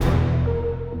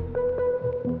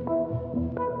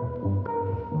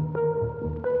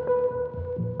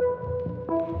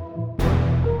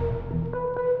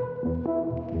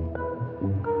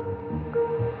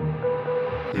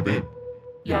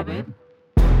babe.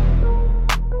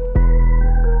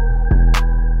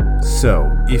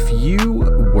 So, if you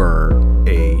were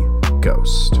a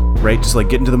ghost, right? Just like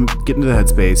get into the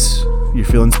headspace. You're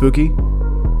feeling spooky?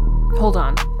 Hold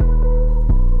on.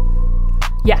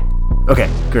 Yeah. Okay,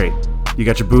 great. You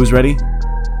got your booze ready?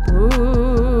 Boo.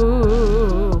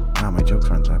 Wow, my jokes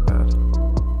aren't that bad.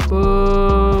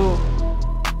 Boo.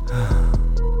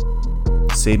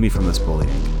 Save me from this bullying.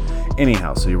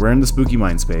 Anyhow, so we're in the spooky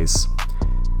mind space.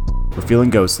 We're feeling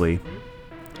ghostly.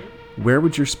 Where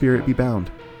would your spirit be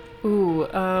bound? Ooh,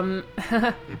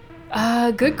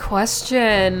 good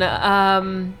question.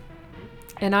 And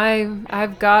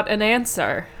I've got an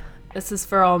answer. This is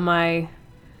for all my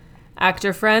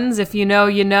actor friends. If you know,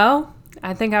 you know.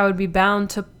 I think I would be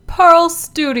bound to Pearl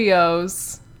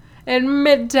Studios in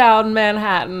Midtown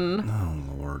Manhattan.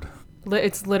 Oh, Lord.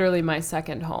 It's literally my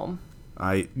second home.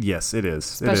 Yes, it is.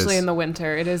 Especially in the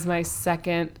winter. It is my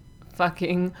second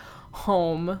fucking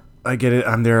home. I get it.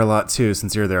 I'm there a lot too.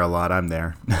 Since you're there a lot, I'm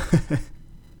there.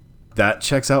 That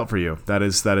checks out for you.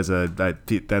 That's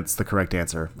the correct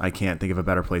answer. I can't think of a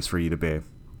better place for you to be.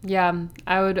 Yeah,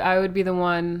 I would be the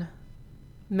one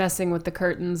messing with the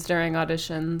curtains during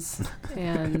auditions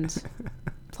and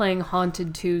playing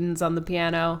haunted tunes on the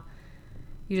piano.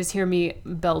 You just hear me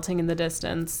belting in the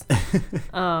distance.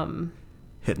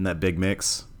 Hitting that big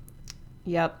mix.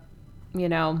 Yep. You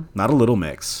know. Not a little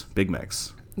mix. Big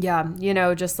mix. Yeah, you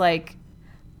know, just like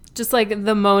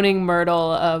the moaning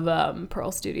myrtle of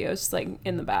Pearl Studios, just like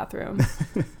in the bathroom,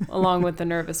 along with the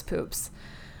nervous poops.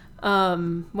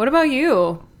 What about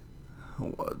you?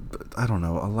 I don't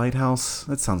know. A lighthouse?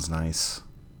 That sounds nice.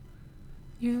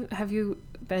 Have you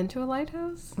been to a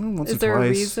lighthouse? Once Is or there twice. a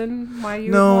reason why you?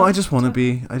 No, I just want to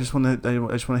be. I just want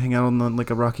to hang out on like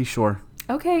a rocky shore.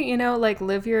 Okay, you know, like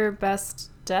live your best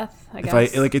death, I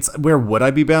guess. If it's where would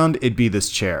I be bound? It'd be this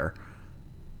chair.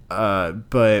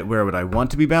 But where would I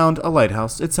want to be bound? A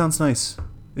lighthouse. It sounds nice.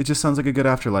 It just sounds like a good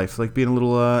afterlife, like being a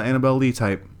little Annabelle Lee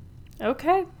type.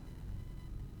 Okay.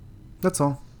 That's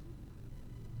all.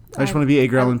 I just want to be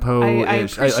Edgar Allan Poe. I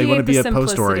want to be a Poe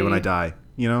story when I die.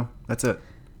 You know, that's it.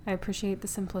 I appreciate the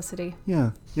simplicity.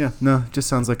 Yeah. No, it just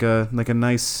sounds like a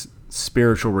nice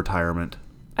spiritual retirement.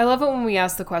 I love it when we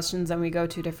ask the questions and we go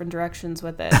two different directions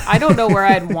with it. I don't know where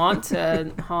I'd want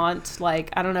to haunt. Like,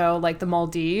 I don't know, like the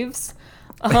Maldives.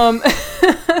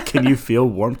 Can you feel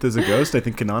warmth as a ghost? I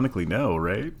think canonically no,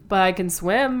 right? But I can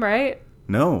swim, right?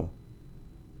 No.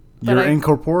 But You're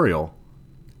incorporeal.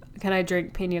 Can I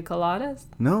drink pina coladas?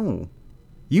 No.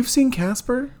 You've seen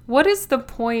Casper? What is the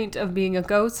point of being a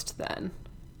ghost then?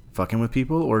 Fucking with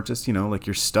people, or just, like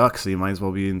you're stuck, so you might as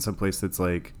well be in some place that's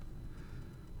like...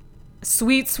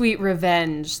 Sweet, sweet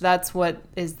revenge. That's what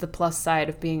is the plus side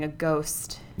of being a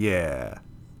ghost. Yeah.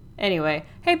 Anyway,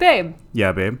 hey babe.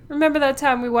 Yeah, babe. Remember that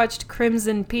time we watched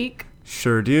Crimson Peak?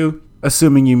 Sure do.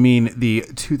 Assuming you mean the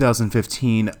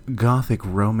 2015 gothic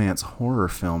romance horror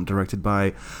film directed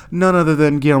by none other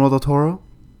than Guillermo del Toro.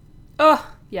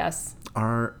 Oh, yes.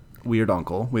 Our weird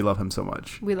uncle. We love him so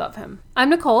much. We love him. I'm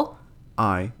Nicole.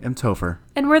 I am Topher.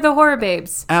 And we're the Horror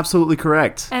Babes. Absolutely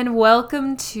correct. And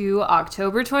welcome to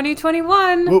October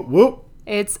 2021. Whoop, whoop.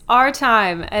 It's our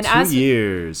time. And 2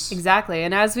 years. Exactly.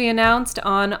 And as we announced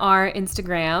on our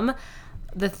Instagram,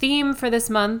 the theme for this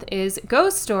month is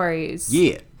ghost stories.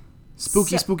 Yeah.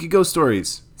 Spooky ghost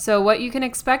stories. So what you can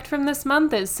expect from this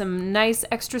month is some nice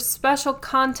extra special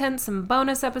content, some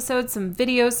bonus episodes, some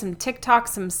videos, some TikTok,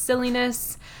 some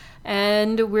silliness.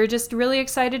 And we're just really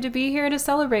excited to be here to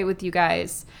celebrate with you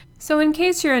guys. So in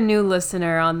case you're a new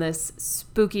listener on this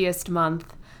spookiest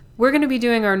month, we're going to be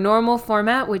doing our normal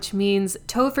format, which means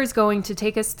Topher's going to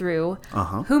take us through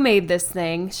who made this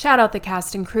thing, shout out the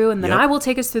cast and crew, and then I will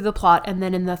take us through the plot. And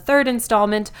then in the third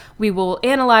installment, we will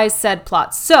analyze said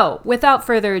plot. So without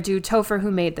further ado, Topher,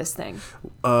 who made this thing?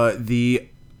 The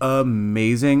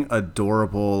amazing,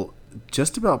 adorable,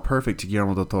 just about perfect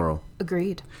Guillermo del Toro.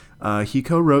 Agreed. He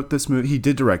co-wrote this movie. He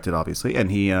did direct it, obviously,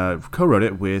 and he co-wrote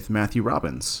it with Matthew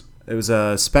Robbins. It was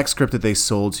a spec script that they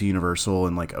sold to Universal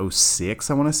in like 2006,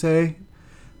 I want to say.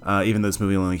 Even though this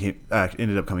movie only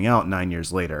ended up coming out 9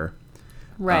 years later.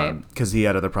 Right. Because he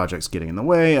had other projects getting in the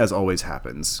way, as always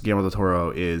happens. Guillermo del Toro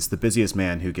is the busiest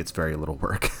man who gets very little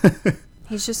work.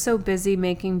 He's just so busy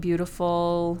making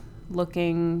beautiful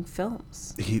looking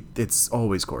films. It's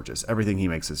always gorgeous. Everything he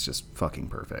makes is just fucking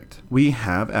perfect. We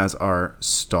have as our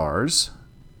stars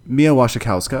Mia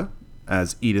Wasikowska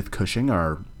as Edith Cushing,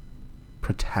 our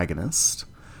protagonist.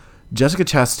 Jessica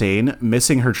Chastain,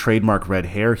 missing her trademark red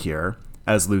hair here,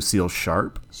 as Lucille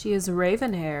Sharp. She is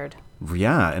raven-haired.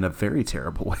 Yeah, in a very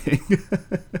terrible way.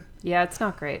 Yeah, it's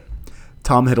not great.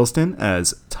 Tom Hiddleston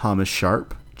as Thomas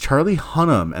Sharp, Charlie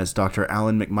Hunnam as Dr.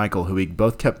 Alan McMichael, who we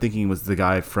both kept thinking was the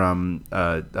guy from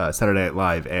Saturday Night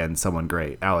Live and Someone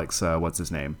Great. Alex, what's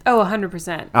his name? Oh,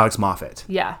 100%. Alex Moffat.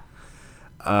 Yeah.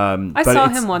 I saw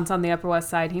him once on the Upper West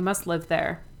Side. He must live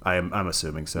there. I'm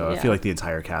assuming so. Yeah. I feel like the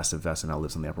entire cast of SNL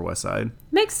lives on the Upper West Side.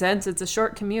 Makes sense. It's a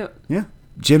short commute. Yeah.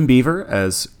 Jim Beaver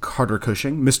as Carter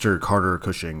Cushing, Mr. Carter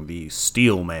Cushing, the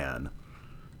Steel Man.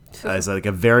 As like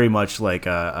a very much like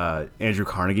a Andrew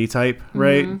Carnegie type,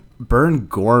 right? Mm-hmm. Bern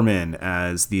Gorman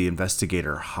as the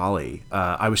investigator Holly.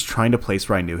 I was trying to place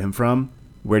where I knew him from.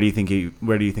 Where do you think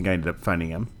I ended up finding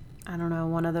him? I don't know.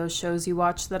 One of those shows you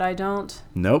watch that I don't.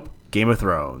 Nope. Game of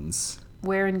Thrones.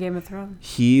 Where in Game of Thrones?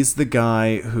 He's the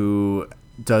guy who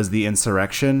does the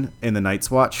insurrection in the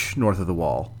Night's Watch north of the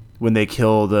Wall when they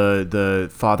kill the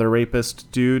father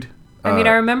rapist dude. I mean,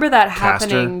 I remember that Castor.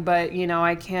 happening, but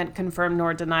I can't confirm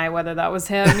nor deny whether that was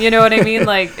him. You know what I mean?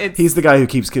 Like, it's he's the guy who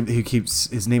keeps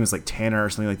his name is like Tanner or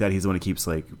something like that. He's the one who keeps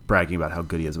like bragging about how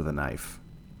good he is with a knife.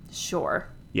 Sure.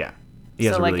 Yeah. He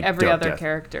has so a like really every dope other death.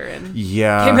 character in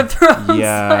Yeah. Game of Thrones.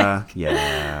 Yeah. Like,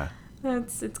 yeah.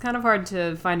 It's kind of hard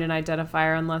to find an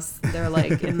identifier unless they're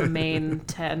like in the main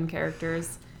 10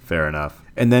 characters. Fair enough.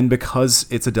 And then because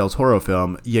it's a Del Toro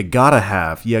film, you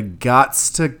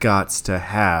gots to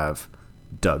have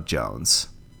Doug Jones.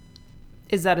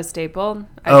 Is that a staple?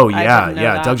 I didn't know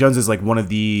that. Doug Jones is like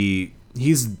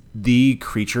he's the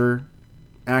creature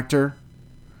actor.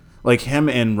 Like him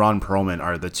and Ron Perlman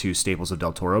are the two staples of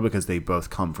Del Toro because they both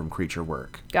come from creature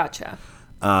work. Gotcha.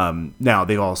 Now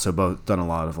they've also both done a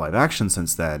lot of live action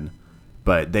since then,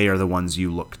 but they are the ones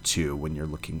you look to when you're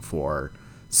looking for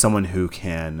someone who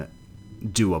can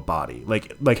do a body.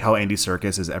 Like how Andy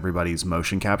Serkis is everybody's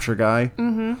motion capture guy.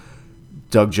 Mm-hmm.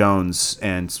 Doug Jones,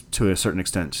 and to a certain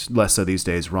extent, less so these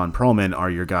days, Ron Perlman are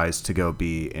your guys to go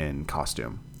be in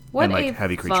costume. What and like a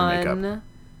heavy creature fun makeup.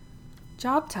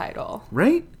 job title.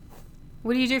 Right?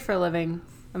 What do you do for a living?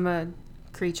 I'm a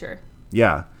creature.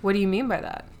 Yeah. What do you mean by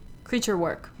that? Creature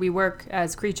work. We work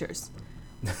as creatures.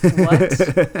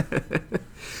 What?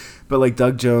 But like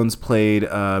Doug Jones played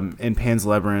in Pan's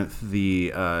Labyrinth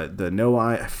the no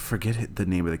eye. I forget the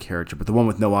name of the character, but the one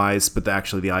with no eyes, but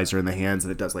actually the eyes are in the hands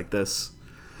and it does like this.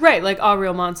 Right, like All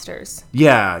Real Monsters.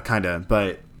 Yeah, kind of,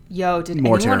 but Yo, did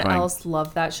more anyone terrifying. else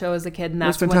love that show as a kid? And It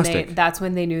was that's fantastic. that's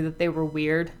when they knew that they were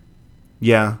weird.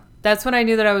 Yeah, That's when I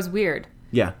knew that I was weird.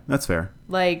 yeah, that's fair.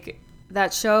 Like,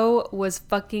 that show was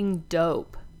fucking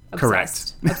dope.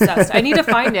 Correct. Obsessed. I need to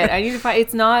find it.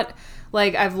 It's not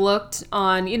like I've looked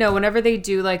on, whenever they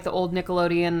do like the old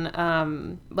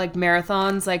Nickelodeon like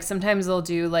marathons, like sometimes they'll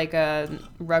do like a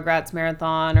Rugrats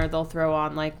marathon or they'll throw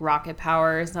on like Rocket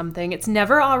Power or something. It's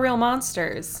never All Real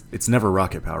Monsters. It's never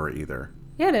Rocket Power either.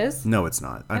 Yeah, it is. No, it's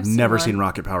not. I've seen never one. seen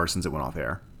Rocket Power since it went off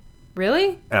air.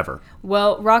 Really? Ever.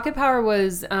 Well, Rocket Power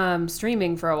was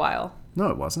streaming for a while. No,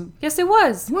 it wasn't. Yes, it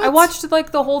was. What? I watched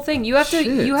like the whole thing. You have Shit.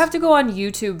 to go on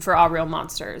YouTube for All Real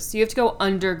Monsters. You have to go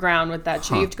underground with that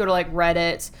show. You have to go to like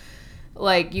Reddit.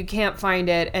 Like you can't find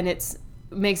it, and it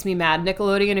makes me mad.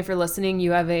 Nickelodeon, if you're listening,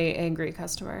 you have a angry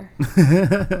customer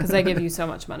because I give you so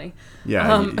much money.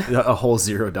 Yeah, a whole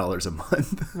 $0 a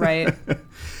month. Right.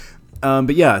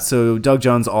 But yeah, so Doug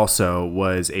Jones also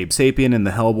was Abe Sapien in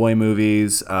the Hellboy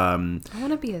movies. I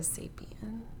want to be a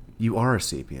sapien. You are a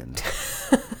sapien.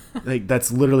 Like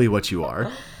that's literally what you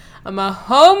are. I'm a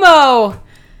homo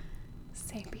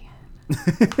sapien.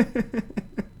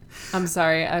 I'm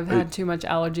sorry. I've had too much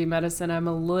allergy medicine. I'm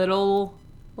a little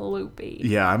loopy.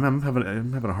 Yeah, I'm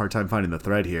having a hard time finding the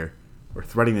thread here, or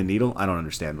threading the needle. I don't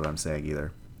understand what I'm saying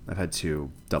either. I've had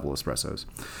 2 double espressos.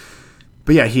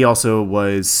 But yeah, he also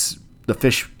was the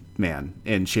fish man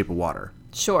in Shape of Water.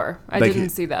 Sure. I Like, didn't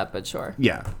see that, but sure.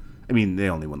 Yeah. I mean, they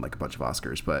only won like a bunch of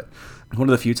Oscars, but one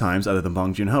of the few times, other than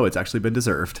Bong Joon-ho, it's actually been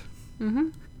deserved.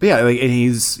 Mm-hmm. But yeah, like, and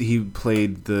he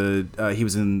played he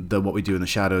was in the What We Do in the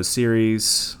Shadows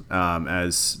series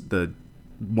as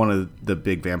one of the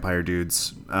big vampire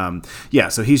dudes. Yeah,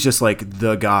 so he's just like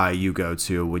the guy you go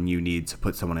to when you need to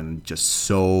put someone in just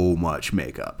so much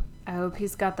makeup. I hope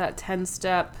he's got that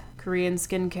 10-step Korean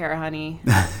skincare, honey.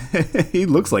 He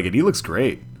looks like it. He looks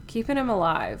great. Keeping him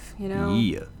alive,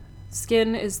 Yeah.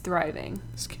 Skin is thriving.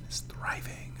 Skin is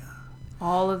thriving.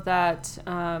 All of that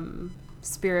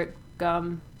spirit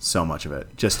gum. So much of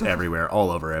it. Just everywhere.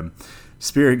 All over him.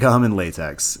 Spirit gum and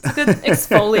latex. Good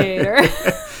exfoliator.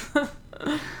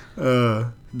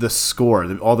 The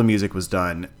score, all the music was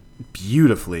done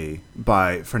beautifully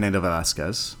by Fernando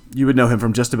Velasquez. You would know him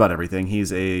from just about everything.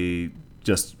 He's a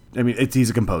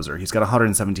composer. He's got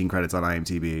 117 credits on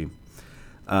IMDb.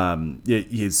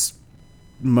 He's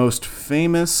most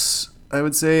famous, I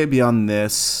would say, beyond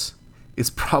this. is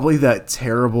probably that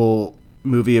terrible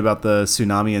movie about the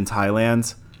tsunami in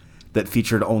Thailand that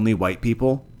featured only white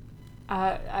people.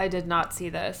 I did not see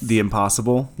this. The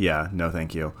Impossible. Yeah, no,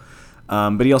 thank you.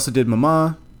 But he also did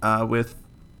Mama with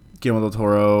Guillermo del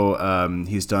Toro.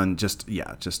 He's done just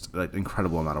an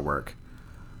incredible amount of work.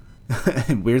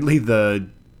 And weirdly, the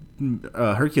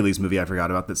Hercules movie I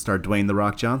forgot about that starred Dwayne "The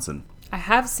Rock" Johnson. I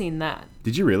have seen that.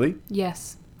 Did you really?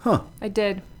 Yes. Huh. I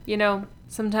did. You know,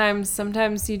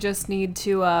 sometimes you just need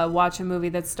to watch a movie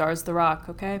that stars The Rock,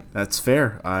 okay? That's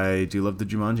fair. I do love the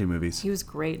Jumanji movies. He was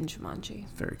great in Jumanji.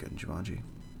 Very good in Jumanji.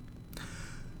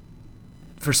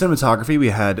 For cinematography, we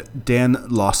had Dan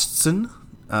Lostson,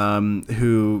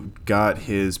 who got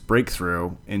his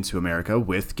breakthrough into America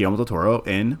with Guillermo del Toro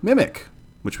in Mimic,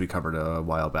 which we covered a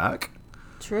while back.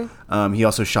 True. He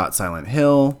also shot Silent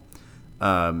Hill.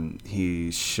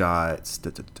 He shot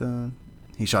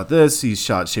this. He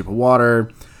shot Shape of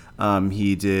Water.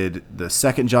 He did the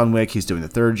second John Wick. He's doing the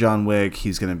third John Wick.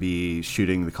 He's going to be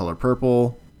shooting The Color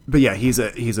Purple. But yeah, he's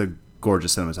a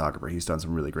gorgeous cinematographer. He's done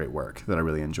some really great work that I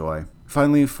really enjoy.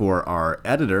 Finally, for our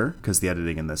editor, because the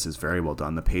editing in this is very well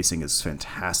done, the pacing is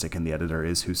fantastic, and the editor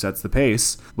is who sets the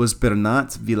pace, was Bernat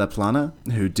Villaplana,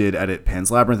 who did edit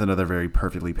Pan's Labyrinth, another very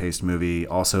perfectly paced movie,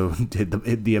 also did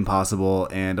the Impossible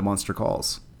and A Monster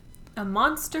Calls. A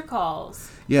Monster Calls.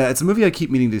 Yeah, it's a movie I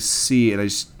keep meaning to see, and I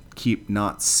just keep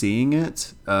not seeing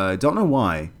it. Don't know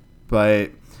why,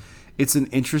 but it's an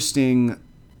interesting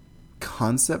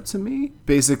concept to me.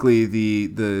 Basically,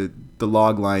 the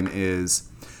log line is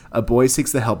a boy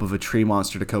seeks the help of a tree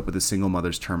monster to cope with a single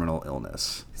mother's terminal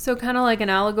illness. So kind of like an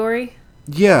allegory?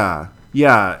 Yeah,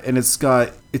 and it's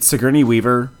Sigourney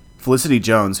Weaver, Felicity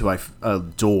Jones, who I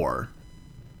adore.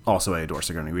 Also, I adore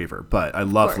Sigourney Weaver, but I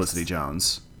love Felicity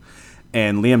Jones.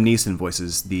 And Liam Neeson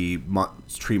voices the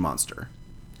tree monster.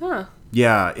 Huh.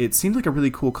 Yeah, it seems like a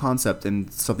really cool concept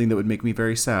and something that would make me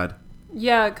very sad.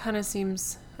 Yeah, it kind of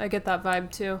seems... I get that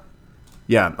vibe, too.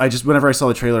 Yeah, whenever I saw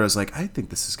the trailer, I was like, I think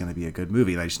this is going to be a good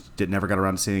movie, and I just never got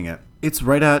around to seeing it. It's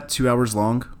right at 2 hours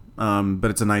long,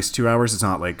 but it's a nice 2 hours. It's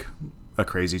not like a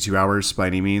crazy 2 hours by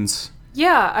any means.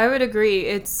 Yeah, I would agree.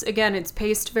 It's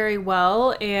paced very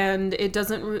well, and it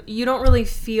doesn't. You don't really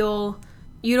feel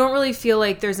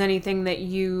like there's anything that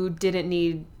you didn't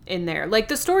need in there. Like,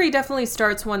 the story definitely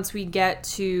starts once we get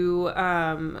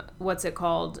to what's it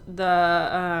called?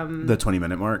 The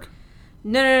 20-minute mark.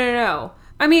 No.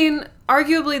 I mean,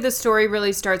 arguably the story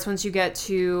really starts once you get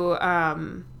to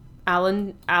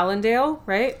Allendale,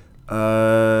 right?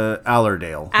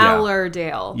 Allardale.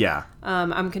 Allardale. Yeah.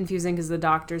 I'm confusing because the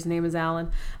doctor's name is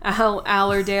Alan.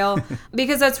 Allardale.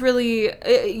 Because that's really,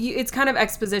 it's kind of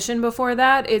exposition before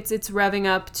that. It's revving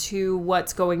up to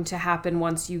what's going to happen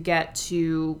once you get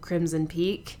to Crimson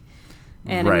Peak.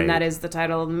 And right. I mean, that is the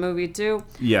title of the movie too.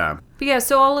 Yeah. But yeah,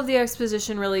 so all of the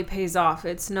exposition really pays off.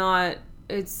 It's not,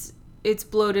 it's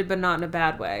bloated, but not in a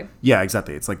bad way. Yeah,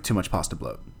 exactly. It's like too much pasta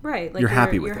bloat. Right. Like you're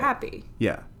happy with it. You're happy.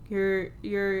 Yeah.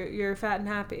 You're fat and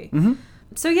happy. Mm-hmm.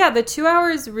 So yeah, the 2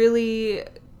 hours really,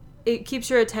 it keeps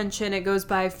your attention. It goes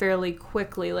by fairly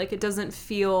quickly. Like, it doesn't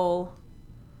feel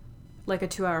like a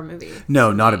 2 hour movie.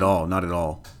 No, not at all. Not at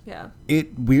all. Yeah.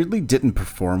 It weirdly didn't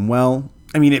perform well.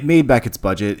 I mean, it made back its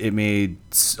budget. It made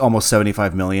almost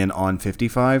 $75 million on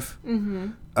 55.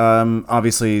 Mm-hmm.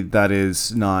 Obviously, that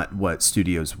is not what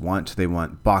studios want. They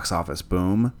want box office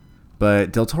boom.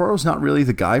 But Del Toro's not really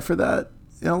the guy for that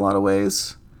in a lot of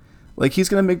ways. Like, he's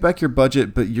going to make back your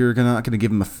budget, but you're not going to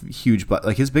give him a huge budget.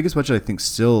 Like, his biggest budget, I think,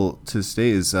 still to this day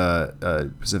is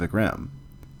Pacific Rim.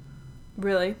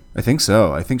 Really? I think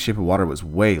so. I think Shape of Water was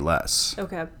way less.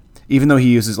 Okay. Even though he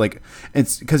uses, like,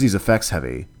 it's because he's effects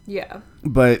heavy. Yeah.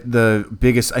 But the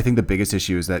biggest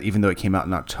issue is that even though it came out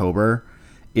in October,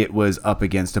 it was up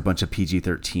against a bunch of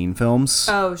PG-13 films.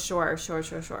 Oh, sure. So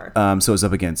it was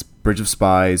up against Bridge of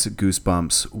Spies,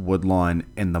 Goosebumps, Woodlawn,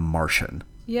 and The Martian.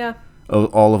 Yeah.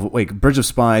 All of, like, Bridge of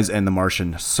Spies and The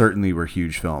Martian certainly were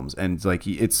huge films. And, like,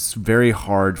 it's very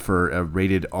hard for a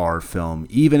rated R film,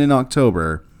 even in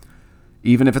October,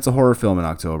 even if it's a horror film in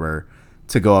October,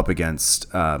 to go up against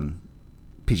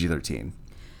PG-13.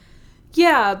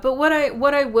 Yeah, but what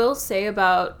I will say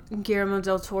about Guillermo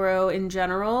del Toro in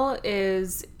general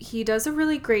is he does a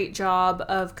really great job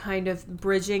of kind of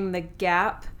bridging the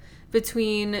gap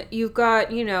between you've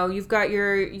got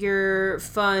your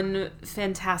fun,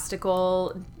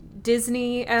 fantastical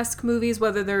Disney-esque movies,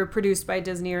 whether they're produced by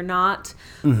Disney or not,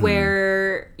 mm-hmm.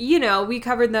 where, we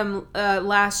covered them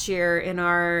last year in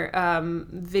our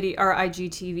our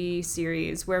IGTV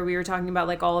series, where we were talking about,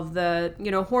 like, all of the,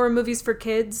 horror movies for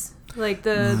kids, like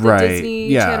the right.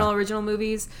 Disney Channel original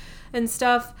movies. and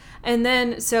stuff. And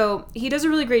then, so he does a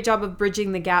really great job of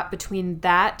bridging the gap between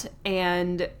that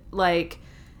and like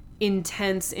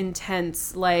intense,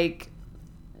 like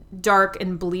dark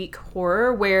and bleak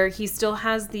horror, where he still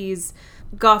has these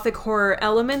gothic horror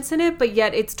elements in it, but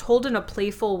yet it's told in a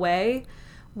playful way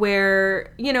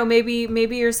where, you know,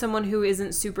 maybe you're someone who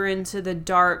isn't super into the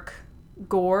dark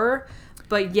gore,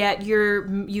 but yet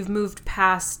you've moved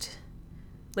past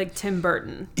like Tim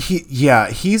Burton.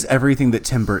 He's everything that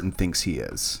Tim Burton thinks he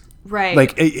is. Right.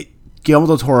 Like Guillermo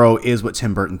del Toro is what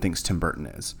Tim Burton thinks Tim Burton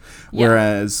is. Yeah.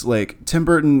 Whereas like Tim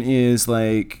Burton is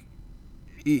like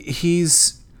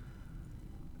he's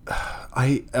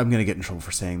I'm going to get in trouble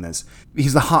for saying this.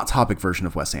 He's the Hot Topic version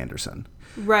of Wes Anderson.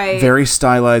 Right. Very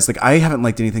stylized. Like I haven't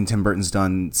liked anything Tim Burton's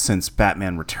done since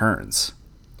Batman Returns.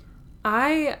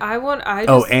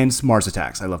 And Mars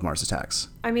Attacks. I love Mars Attacks.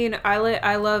 I mean,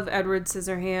 I love Edward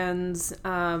Scissorhands,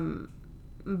 and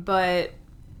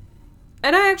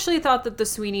I actually thought that the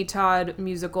Sweeney Todd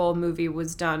musical movie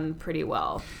was done pretty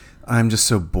well. I'm just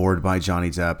so bored by Johnny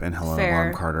Depp and Helena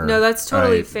Bonham Carter. No, that's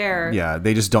totally fair. Yeah,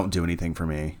 they just don't do anything for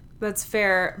me. That's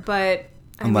fair, but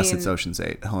unless it's Ocean's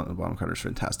 8. Helena Bonham Carter's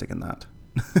fantastic in that.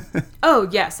 Oh,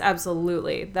 yes,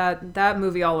 absolutely. That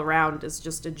movie all around is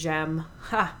just a gem.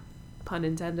 Ha. Pun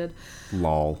intended.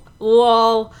 Lol.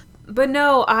 But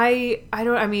no, I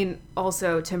mean,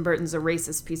 also Tim Burton's a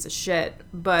racist piece of shit,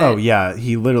 but... Oh, yeah.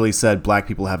 He literally said, black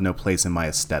people have no place in my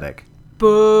aesthetic.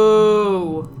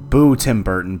 Boo. Boo, Tim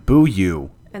Burton. Boo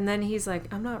you. And then he's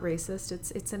like, I'm not racist.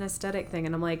 It's an aesthetic thing.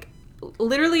 And I'm like,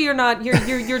 literally you're not.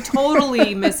 You're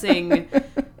totally missing...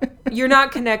 You're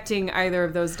not connecting either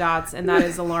of those dots, and that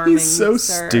is alarming. He's so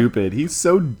stupid. He's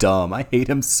so dumb. I hate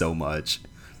him so much.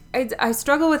 I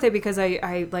struggle with it because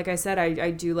I like I said,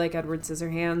 I do like Edward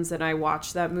Scissorhands, and I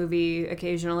watch that movie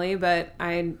occasionally, but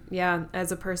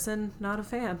as a person, not a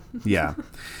fan. Yeah.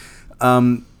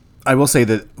 I will say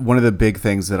that one of the big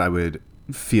things that I would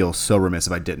feel so remiss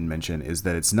if I didn't mention is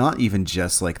that it's not even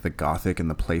just like the gothic and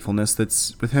the playfulness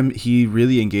that's with him. He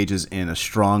really engages in a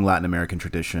strong Latin American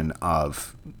tradition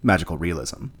of magical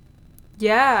realism.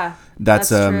 Yeah, that's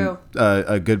true.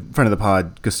 A good friend of the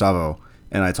pod, Gustavo,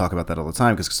 and I talk about that all the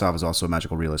time because Gustavo is also a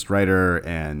magical realist writer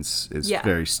and is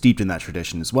very steeped in that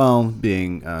tradition as well,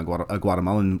 being a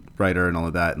Guatemalan writer and all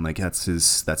of that, and like that's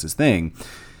his thing.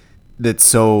 That's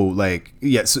so like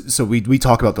so we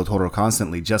talk about Del Toro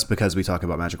constantly just because we talk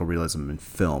about magical realism in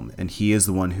film, and he is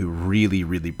the one who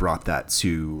really brought that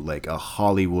to like a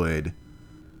Hollywood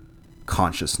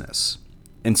consciousness.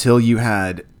 Until you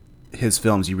had his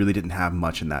films, you really didn't have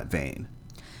much in that vein.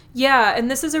 Yeah, and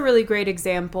this is a really great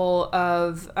example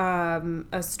of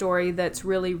a story that's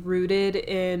really rooted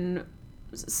in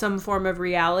some form of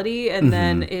reality and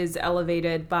then is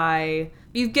elevated by...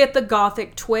 You get the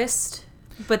gothic twist,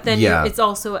 but then it's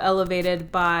also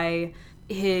elevated by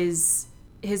his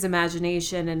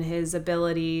imagination and his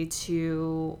ability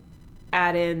to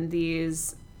add in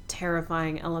these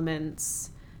terrifying elements.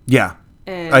 Yeah.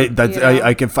 And,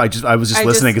 I was just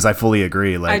listening because I fully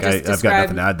agree. Like I've got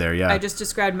nothing to add there. Yeah, I just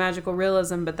described magical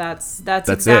realism, but that's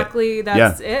exactly it.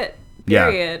 It.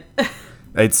 Period. Yeah.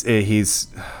 He's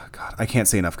God. I can't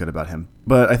say enough good about him.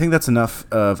 But I think that's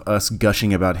enough of us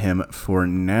gushing about him for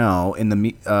now.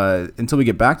 Until we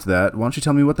get back to that, why don't you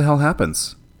tell me what the hell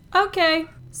happens? Okay,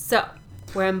 so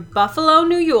we're in Buffalo,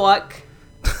 New York.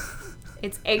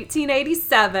 It's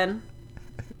 1887.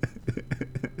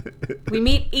 We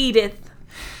meet Edith.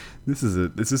 Is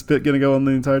this bit gonna go on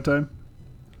the entire time?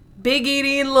 Big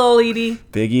Edie and Little Edie.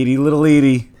 Big Edie, Little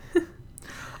Edie.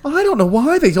 I don't know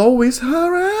why they always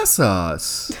harass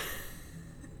us.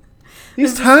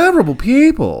 These terrible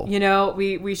people. You know,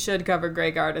 we should cover Grey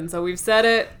Garden, so we've said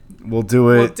it. We'll do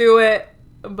it.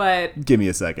 But give me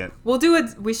a second. We'll do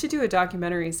it. We should do a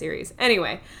documentary series.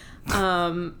 Anyway,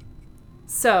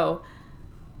 so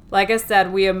like I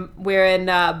said, we're in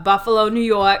Buffalo, New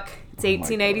York. It's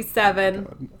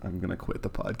 1887. I'm going to quit the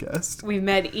podcast. We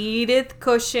met Edith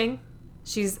Cushing.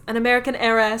 She's an American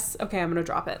heiress. Okay, I'm going to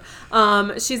drop it.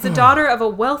 She's the daughter of a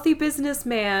wealthy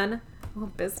businessman.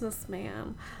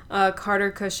 Carter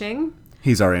Cushing.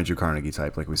 He's our Andrew Carnegie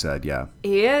type, like we said, yeah.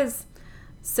 He is.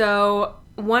 So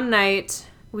one night,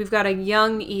 we've got a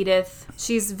young Edith.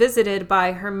 She's visited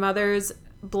by her mother's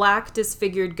black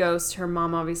disfigured ghost. Her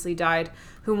mom obviously died,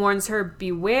 who warns her,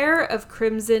 beware of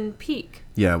Crimson Peak.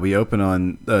 Yeah, we open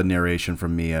on a narration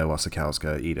from Mia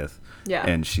Wasikowska, Edith. Yeah.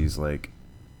 And she's like,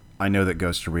 I know that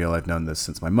ghosts are real. I've known this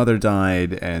since my mother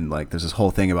died. And like, there's this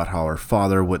whole thing about how her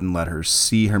father wouldn't let her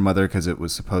see her mother because it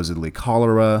was supposedly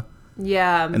cholera.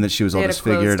 Yeah. And that she was all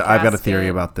disfigured. I've got a theory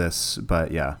about this,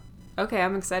 but yeah. Okay,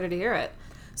 I'm excited to hear it.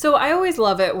 So I always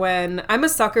love it when I'm a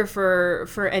sucker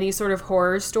for any sort of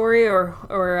horror story or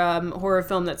horror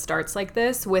film that starts like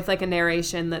this with like a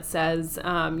narration that says,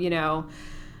 the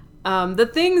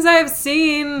things I've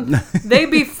seen, they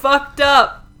be fucked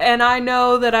up. And I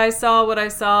know that I saw what I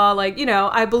saw. Like,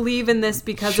 I believe in this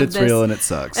because Shit's of this. real and it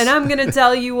sucks. And I'm going to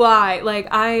tell you why. Like,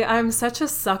 I'm such a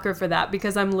sucker for that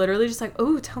because I'm literally just like,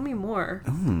 oh, tell me more.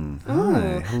 Hi,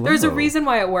 hello. There's a reason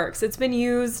why it works. It's been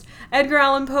used. Edgar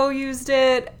Allan Poe used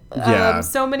it. Yeah.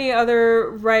 So many other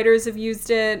writers have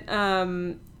used it.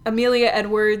 Amelia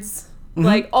Edwards.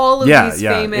 Like, all of these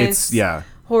famous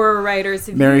horror writers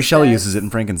have Mary used Shelley this. uses it in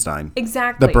Frankenstein.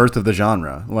 Exactly. The birth of the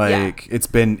genre. Like, it's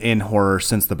been in horror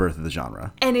since the birth of the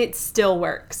genre. And it still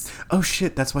works. Oh,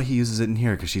 shit. That's why he uses it in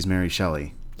here, because she's Mary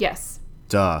Shelley. Yes.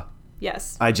 Duh.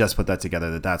 Yes. I just put that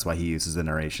together, that's why he uses the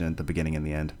narration at the beginning and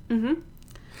the end. Mm-hmm.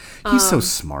 He's so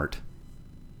smart.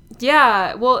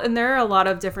 Yeah. Well, and there are a lot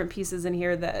of different pieces in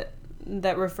here that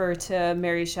refer to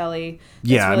Mary Shelley.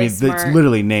 Yeah, really it's smart.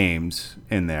 literally named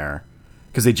in there.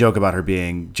 Because they joke about her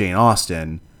being Jane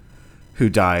Austen, who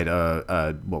died,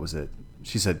 what was it?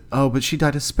 She said, oh, but she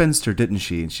died a spinster, didn't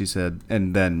she? And she said,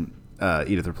 and then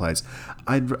Edith replies,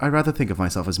 I'd rather think of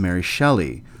myself as Mary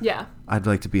Shelley. Yeah. I'd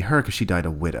like to be her because she died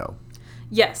a widow.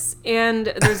 Yes, and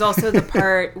there's also the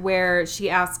part where she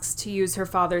asks to use her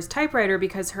father's typewriter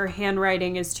because her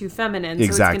handwriting is too feminine, so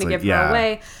Exactly, it's going to give her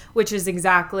away, which is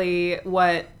exactly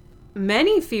what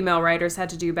many female writers had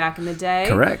to do back in the day.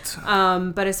 Correct.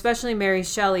 But especially Mary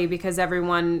Shelley, because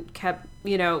everyone kept,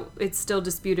 it's still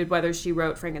disputed whether she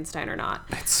wrote Frankenstein or not.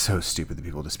 It's so stupid that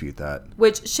people dispute that.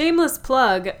 Which, shameless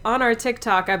plug, on our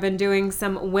TikTok, I've been doing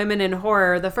some women in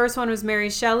horror. The first one was Mary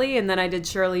Shelley, and then I did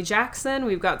Shirley Jackson.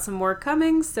 We've got some more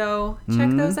coming, so check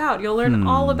those out. You'll learn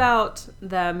all about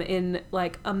them in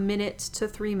like a minute to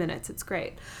 3 minutes. It's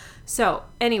great. So,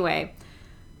 anyway.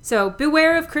 So,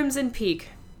 beware of Crimson Peak.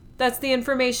 That's the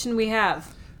information we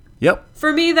have. Yep.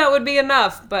 For me, that would be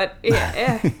enough, but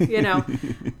I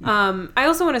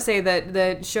also want to say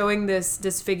that showing this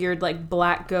disfigured like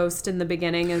black ghost in the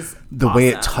beginning is The awesome. way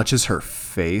it touches her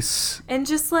face. And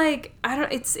just like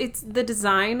it's the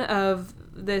design of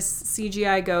this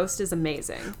CGI ghost is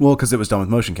amazing. Well, because it was done with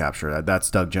motion capture. That's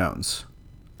Doug Jones.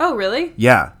 Oh, really?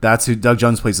 Yeah, that's who Doug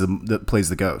Jones plays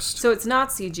the ghost. So it's not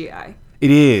CGI. It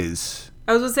is.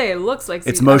 I was gonna say it looks like CGI.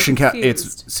 It's motion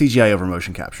It's CGI over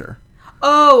motion capture.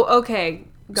 Oh, okay.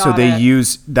 Got they it.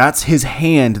 use that's his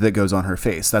hand that goes on her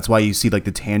face. That's why you see like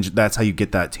that's how you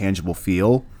get that tangible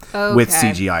feel with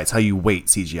CGI. It's how you weight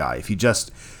CGI. If you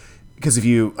just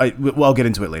I'll get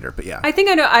into it later, but yeah. I think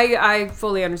I know. I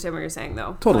fully understand what you're saying,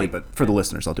 though. Totally, Like, but for the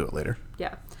listeners, I'll do it later.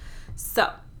 yeah.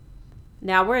 So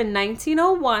now we're in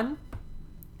 1901.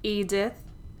 Edith,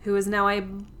 who is now a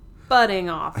budding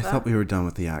author. I thought we were done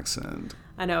with the accent.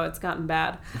 I know it's gotten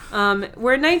bad.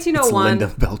 We're in 1901. It's Linda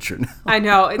Belcher now. I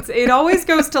know it always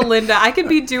goes to Linda. I could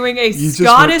be doing a just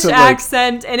Scottish went to, like-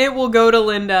 accent and it will go to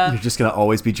Linda. You're just gonna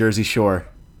always be Jersey Shore.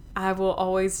 I will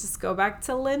always just go back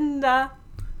to Linda.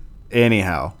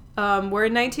 Anyhow, We're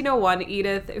in 1901.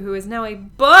 Edith, who is now a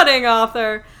budding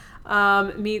author,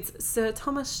 meets Sir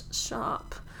Thomas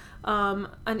Sharp,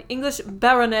 an English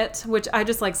baronet, which I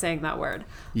just like saying that word.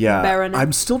 yeah, Baronet.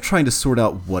 I'm still trying to sort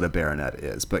out what a baronet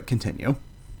is, but continue.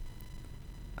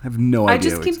 I have no idea.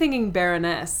 I just keep thinking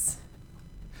baroness.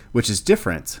 Which is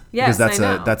different. Yes, because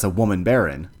I know. that's a woman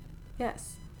baron,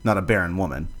 Yes. not a barren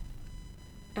woman.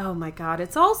 Oh my God,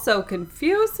 it's all so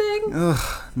confusing.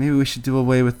 Ugh, maybe we should do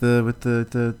away with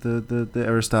the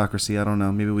aristocracy. I don't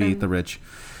know. Maybe we eat the rich.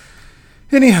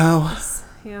 Anyhow,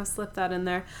 Slip that in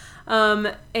there.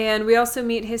 And we also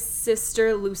meet his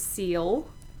sister Lucille.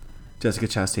 Jessica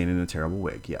Chastain in a terrible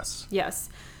wig. Yes. Yes.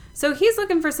 So he's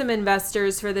looking for some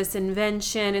investors for this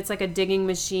invention. It's like a digging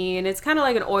machine. It's kind of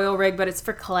like an oil rig, but it's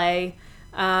for clay.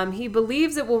 He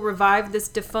believes it will revive this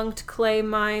defunct clay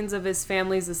mines of his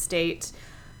family's estate.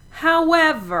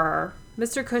 However,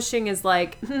 Mr. Cushing is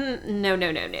like,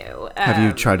 no. Have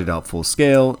you tried it out full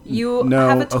scale? You no?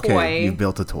 have a toy. Okay, you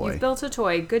built a toy. You've built a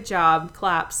toy. Good job.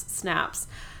 Claps, snaps.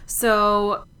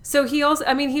 So he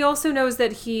also knows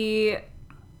that he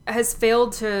has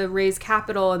failed to raise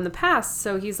capital in the past.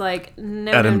 So he's like,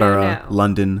 no, Edinburgh, no.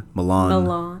 London, Milan.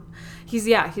 Milan. He's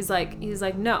like,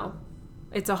 no.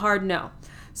 It's a hard no.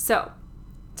 So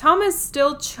Thomas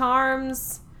still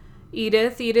charms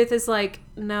Edith. Edith is like,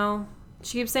 no.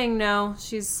 She keeps saying no.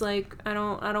 She's like, I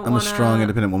don't want to. I'm a strong,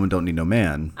 independent woman. Don't need no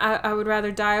man. I would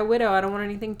rather die a widow. I don't want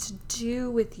anything to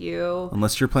do with you.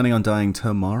 Unless you're planning on dying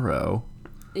tomorrow.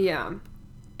 Yeah.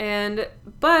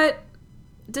 But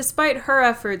despite her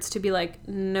efforts to be like,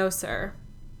 no, sir,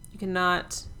 you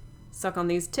cannot suck on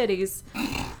these titties.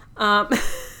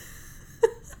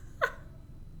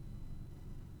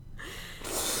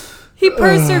 He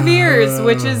perseveres,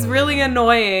 which is really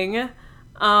annoying.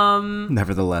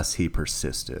 Nevertheless, he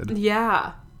persisted.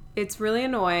 Yeah, it's really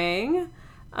annoying.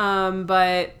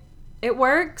 But it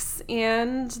works,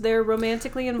 and they're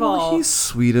romantically involved. Well, he's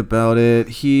sweet about it.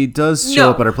 He does show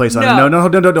up at her place. No,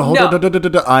 hold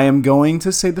on. I am going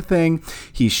to say the thing.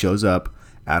 He shows up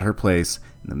at her place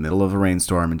in the middle of a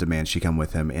rainstorm and demands she come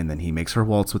with him, and then he makes her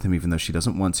waltz with him even though she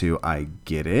doesn't want to. I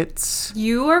get it.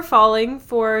 You are falling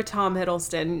for Tom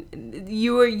Hiddleston.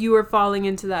 You are falling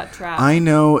into that trap. I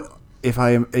know if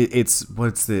I am. It's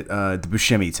the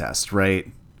Buscemi test,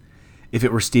 right? If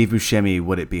it were Steve Buscemi,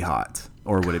 would it be hot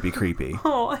or would it be creepy?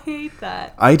 Oh, I hate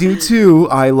that. I do too.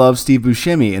 I love Steve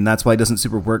Buscemi, and that's why it doesn't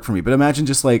super work for me. But imagine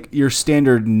just like your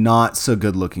standard not so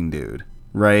good looking dude,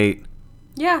 right?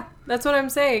 Yeah, that's what I'm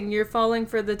saying. You're falling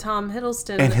for the Tom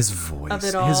Hiddleston and his voice. Of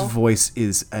it all. His voice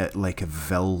is like a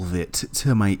velvet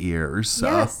to my ears.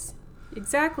 Yes,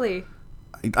 exactly.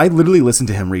 I literally listen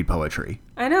to him read poetry.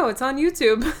 I know, it's on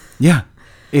YouTube. Yeah.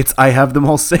 I have them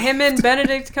all saved. Him and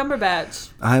Benedict Cumberbatch.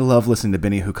 I love listening to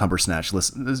Benny Who Cumbersnatch.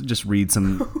 Listen, just read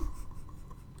some.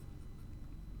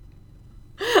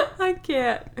 I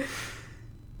can't.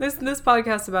 This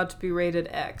podcast is about to be rated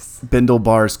X. Bindle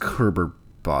Bars Kerber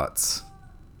Bots.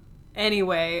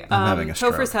 Anyway, I'm having a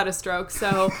stroke. Topher's had a stroke,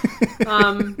 so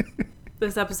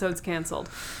this episode's canceled.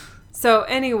 So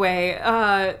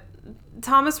anyway,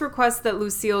 Thomas requests that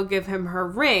Lucille give him her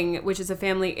ring, which is a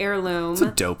family heirloom. It's a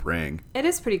dope ring. It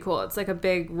is pretty cool. It's like a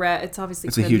big red. It's obviously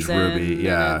it's a huge ruby.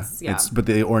 Yeah. It's but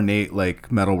the ornate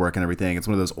like metalwork and everything. It's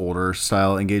one of those older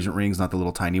style engagement rings, not the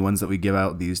little tiny ones that we give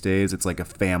out these days. It's like a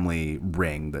family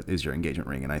ring that is your engagement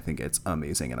ring, and I think it's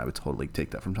amazing. And I would totally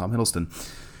take that from Tom Hiddleston.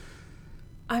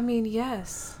 I mean,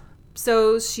 yes.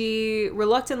 So she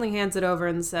reluctantly hands it over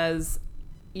and says,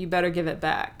 "You better give it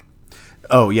back."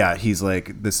 Oh yeah, he's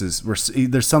like,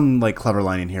 there's some like clever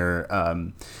line in here.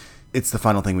 It's the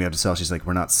final thing we have to sell. She's like,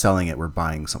 we're not selling it, we're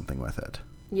buying something with it.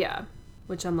 Yeah,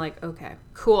 which I'm like, okay,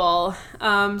 cool.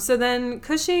 So then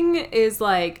Cushing is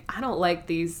like, I don't like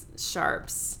these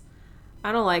sharps.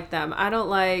 I don't like them. I don't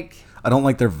like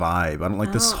their vibe. I don't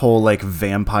like this whole like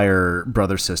vampire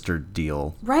brother sister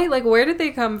deal. Right, like where did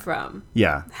they come from?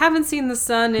 Yeah. Haven't seen the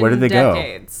sun in where did they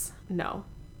decades. Go? No.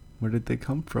 Where did they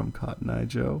come from, Cotton Eye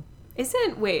Joe?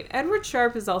 Edward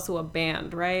Sharpe is also a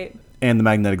band, right? And the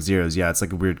Magnetic Zeros, yeah, it's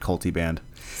like a weird culty band.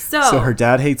 So her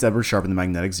dad hates Edward Sharpe and the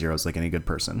Magnetic Zeros like any good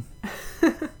person.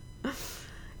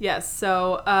 Yes,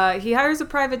 so he hires a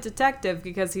private detective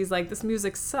because he's like, this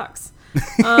music sucks.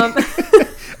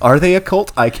 Are they a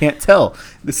cult? I can't tell.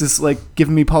 This is like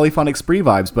giving me Polyphonic Spree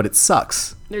vibes, but it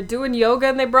sucks. They're doing yoga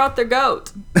and they brought their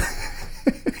goat.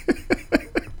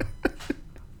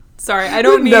 Sorry, I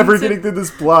don't mean never getting through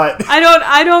this plot.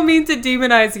 I don't mean to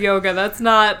demonize yoga. That's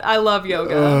not. I love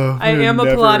yoga. I am a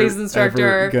Pilates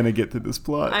instructor. Ever gonna get through this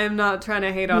plot. I am not trying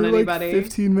to hate on We're anybody. Like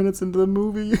 15 minutes into the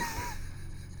movie.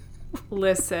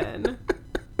 Listen.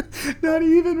 Not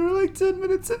even. We're like 10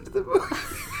 minutes into the movie.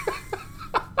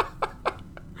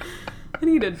 I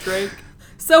need a drink.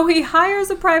 So he hires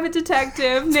a private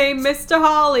detective named Mr.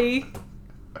 Hawley,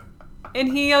 and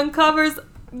he uncovers,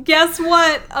 guess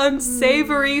what?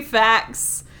 Unsavory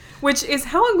facts, which is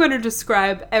how I'm going to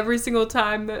describe every single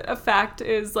time that a fact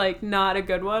is like not a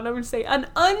good one. I'm going to say an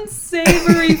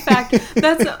unsavory fact.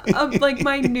 That's like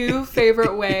my new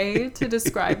favorite way to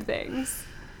describe things.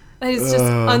 It's just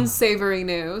unsavory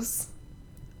news.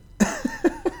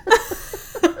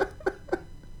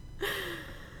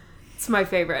 It's my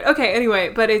favorite. Okay, anyway,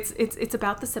 but it's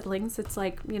about the siblings. It's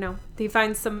like, you know, he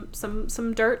finds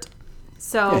some dirt.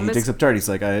 So yeah, he digs up dirt. He's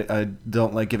like, I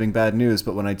don't like giving bad news,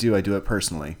 but when I do it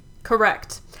personally.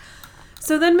 Correct.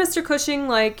 So then Mr. Cushing,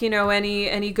 like, you know,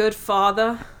 any good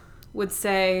father would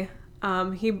say,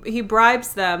 he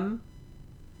bribes them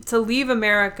to leave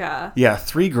America. Yeah,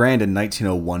 $3,000 in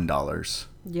 1901 dollars.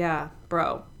 Yeah,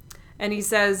 bro. And he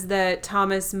says that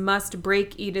Thomas must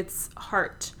break Edith's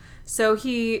heart. So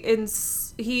he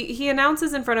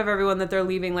announces in front of everyone that they're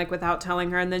leaving, like, without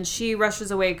telling her, and then she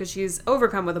rushes away because she's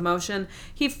overcome with emotion.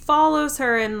 He follows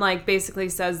her and, like, basically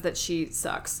says that she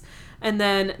sucks. And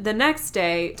then the next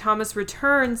day, Thomas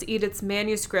returns Edith's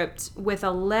manuscript with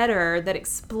a letter that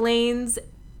explains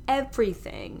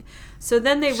everything. So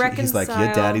then they reconcile. He's like,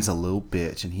 your daddy's a little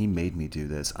bitch, and he made me do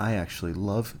this. I actually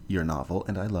love your novel,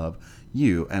 and I love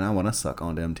you, and I want to suck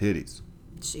on them titties.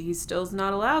 She still's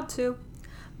not allowed to.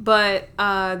 But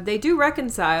they do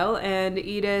reconcile, and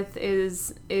Edith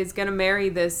is gonna marry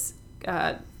this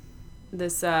con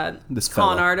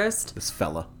artist. This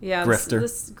fella. Yeah, grifter.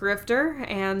 This grifter,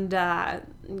 and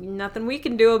nothing we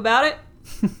can do about it.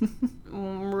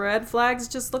 red flags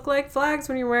just look like flags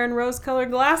when you're wearing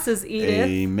rose-colored glasses, Edith.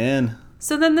 Amen.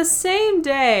 So then the same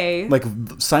day, Like,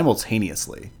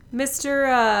 simultaneously.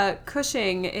 Mr.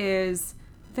 Cushing is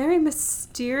very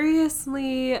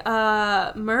mysteriously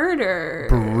murdered.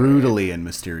 Brutally and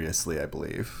mysteriously, I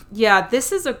believe. Yeah,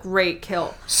 this is a great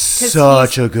kill.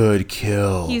 Such a good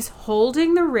kill. He's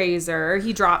holding the razor.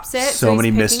 He drops it. So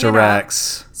many he's picking it up.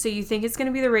 misdirects. So you think it's going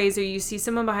to be the razor. You see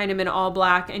someone behind him in all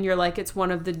black, and you're like, it's one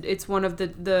of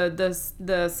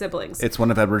the siblings. It's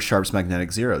one of Edward Sharp's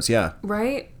magnetic zeros, yeah.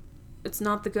 Right? It's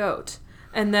not the goat.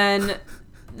 And then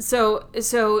so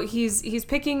he's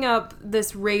picking up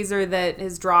this razor that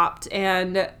is dropped,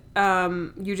 and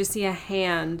you just see a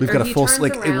hand. We've got a full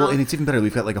and it's even better.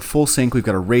 We've got like a full sink. We've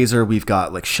got a razor. We've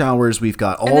got like showers. We've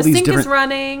got all and the these sink different. is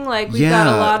running. Like we've got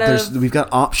a lot of. We've got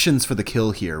options for the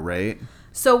kill here, right?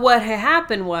 So what had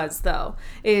happened was though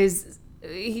is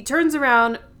he turns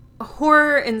around,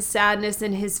 horror and sadness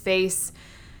in his face.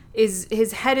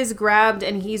 His head is grabbed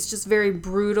and he's just very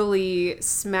brutally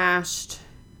smashed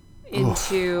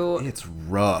into. It's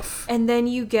rough. And then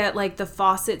you get like the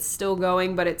faucet's still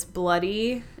going, but it's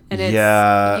bloody, and it's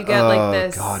you get like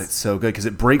this. God, it's so good because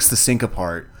it breaks the sink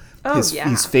apart. Oh,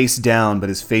 He's face down, but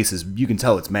his face is, you can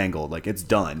tell it's mangled, like it's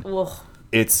done. Ugh.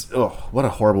 It's what a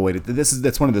horrible way to.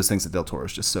 That's one of those things that Del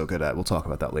Toro's just so good at. We'll talk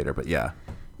about that later, but yeah.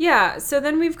 Yeah, so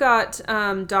then we've got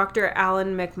Dr.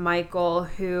 Alan McMichael,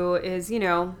 who is,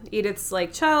 Edith's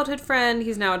like childhood friend.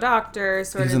 He's now a doctor,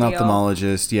 sort He's of an deal.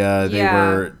 ophthalmologist.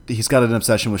 He's got an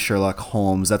obsession with Sherlock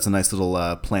Holmes. That's a nice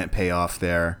little plant payoff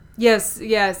there. Yes,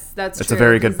 that's true. It's a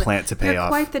very good plant to pay You're off.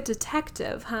 quite the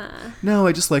detective, huh? No,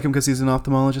 I just like him because he's an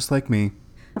ophthalmologist like me.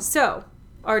 So,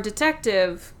 our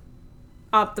detective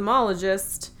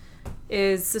ophthalmologist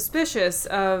is suspicious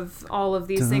of all of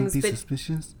these things. Don't be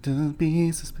suspicious. They're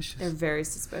very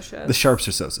suspicious. The Sharps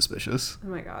are so suspicious. Oh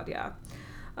my god, yeah.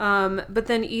 But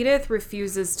then Edith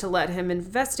refuses to let him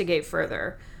investigate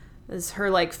further. This is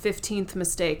her 15th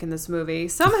mistake in this movie.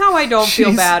 Somehow I don't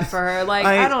feel bad for her.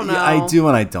 I don't know. I do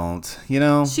and I don't.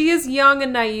 She is young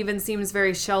and naive and seems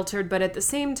very sheltered, but at the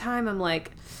same time I'm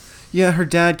like, yeah, her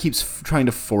dad keeps trying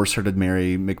to force her to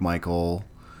marry McMichael.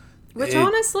 Which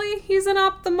honestly, he's an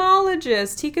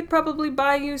ophthalmologist. He could probably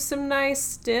buy you some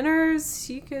nice dinners.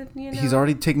 He could, He's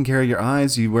already taking care of your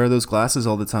eyes. You wear those glasses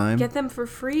all the time. Get them for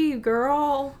free,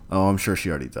 girl. Oh, I'm sure she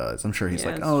already does. I'm sure he's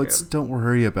true. Don't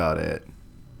worry about it.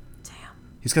 Damn.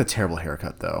 He's got a terrible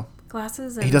haircut, though.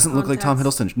 Glasses and he doesn't look like Tom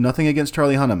contacts. Hiddleston. Nothing against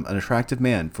Charlie Hunnam. An attractive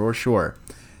man, for sure.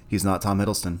 He's not Tom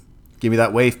Hiddleston. Give me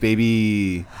that waif,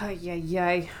 baby.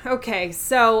 Ay. Okay,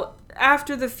 so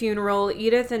after the funeral,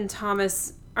 Edith and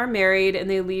Thomas are married and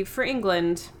they leave for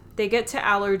England. They get to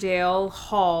Allerdale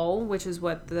Hall, which is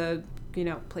what the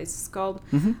place is called.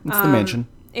 Mm-hmm. It's the mansion.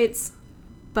 It's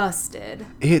busted.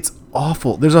 It's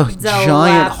awful. There's a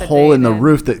giant hole in the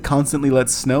roof that constantly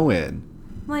lets snow in.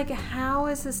 How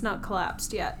is this not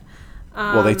collapsed yet?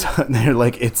 Well, they're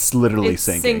like, it's literally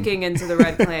sinking into the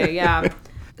red clay. Yeah.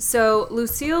 So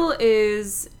Lucille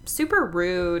is super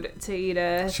rude to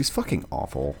Edith. She's fucking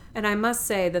awful. And I must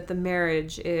say that the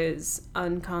marriage is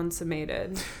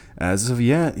unconsummated. As of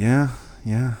yet, yeah.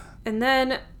 And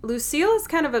then Lucille is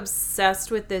kind of obsessed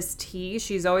with this tea.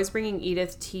 She's always bringing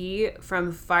Edith tea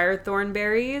from firethorn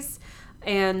berries.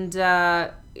 And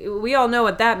we all know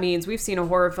what that means. We've seen a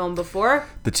horror film before.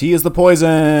 The tea is the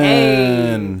poison.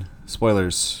 Hey.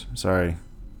 Spoilers. Sorry.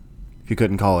 If you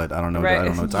couldn't call it, I don't know. Right. I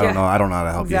don't know. I don't know how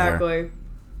to help you here. Exactly.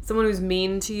 Someone who's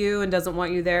mean to you and doesn't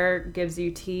want you there gives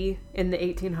you tea in the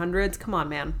 1800s. Come on,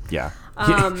 man. Yeah.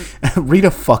 Read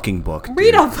a fucking book.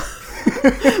 Read a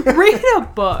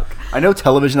book. I know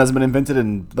television hasn't been invented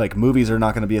and movies are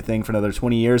not going to be a thing for another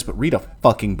 20 years, but read a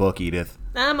fucking book, Edith.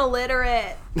 I'm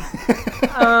illiterate.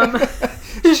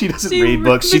 She doesn't read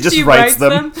books. She just writes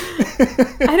them.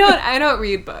 I don't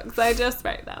read books. I just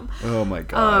write them. Oh my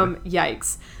god.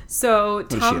 Yikes. So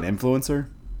What, is she an influencer?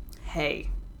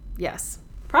 Hey. Yes.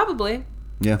 Probably.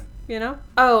 Yeah.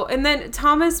 Oh, and then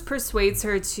Thomas persuades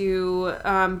her to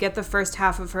get the first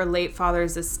half of her late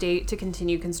father's estate to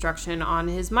continue construction on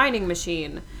his mining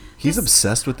machine. He's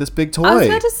obsessed with this big toy. I was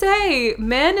about to say,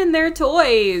 men and their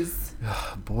toys.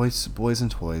 Boys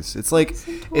and toys. It's like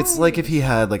if he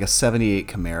had a 78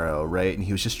 Camaro, right? And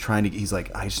he was just he's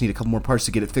like, I just need a couple more parts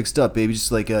to get it fixed up, baby. Just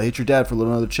hit your dad for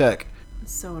another check.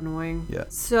 It's so annoying. Yeah.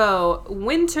 So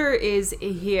winter is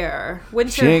here.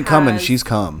 She ain't coming. She's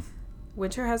come.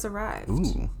 Winter has arrived.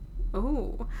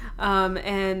 Ooh.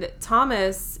 And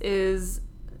Thomas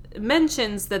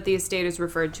mentions that the estate is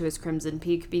referred to as Crimson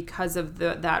Peak because of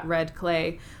that red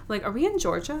clay. Are we in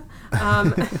Georgia?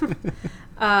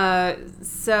 So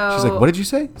She's like, what did you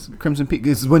say? Crimson Peak.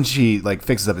 This is when she like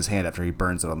fixes up his hand after he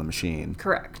burns it on the machine.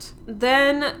 Correct.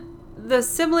 Then the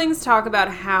siblings talk about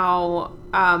how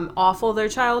awful their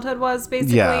childhood was,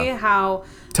 basically. Yeah. How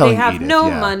Telling they have Edith, no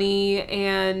yeah. money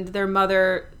and their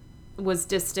mother was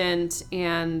distant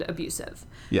and abusive.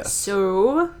 Yes.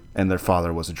 So... And their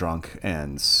father was a drunk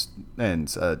and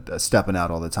stepping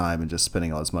out all the time and just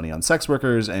spending all his money on sex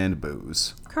workers and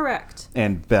booze. Correct.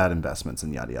 And bad investments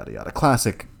and yada, yada, yada.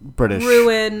 Classic British...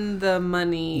 Ruin the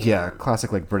money. Yeah,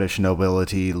 classic like British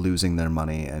nobility losing their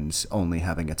money and only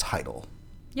having a title.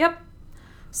 Yep.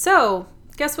 So,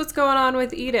 guess what's going on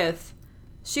with Edith?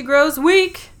 She grows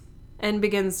weak and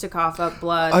begins to cough up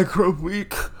blood. I grow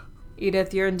weak.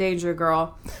 Edith, you're in danger,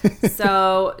 girl.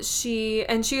 So she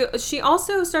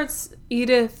also starts.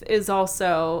 Edith is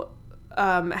also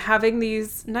having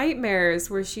these nightmares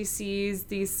where she sees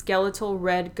these skeletal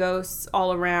red ghosts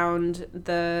all around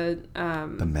the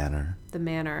manor. The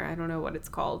manor. I don't know what it's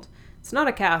called. It's not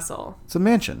a castle. It's a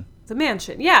mansion. It's a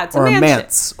mansion. Yeah, it's or a mansion. Or a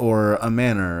manse, or a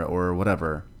manor, or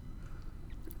whatever.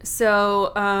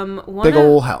 So big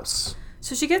old house.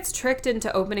 So she gets tricked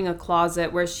into opening a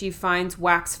closet where she finds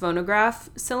wax phonograph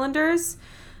cylinders.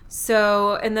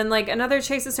 So, and then like another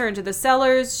chases her into the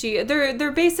cellars.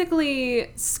 They're basically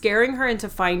scaring her into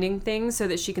finding things so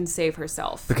that she can save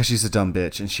herself. Because she's a dumb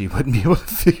bitch and she wouldn't be able to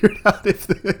figure it out if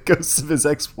the ghosts of his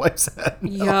ex-wives had.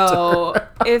 Yo,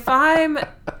 if I'm...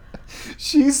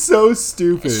 She's so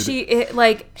stupid.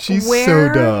 She's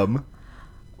so dumb.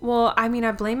 Well, I mean,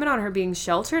 I blame it on her being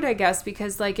sheltered, I guess,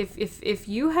 because, like, if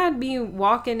you had me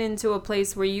walking into a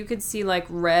place where you could see, like,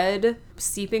 red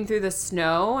seeping through the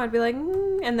snow, I'd be like,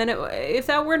 and then if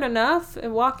that weren't enough,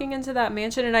 walking into that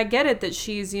mansion, and I get it that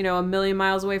she's, you know, a million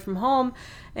miles away from home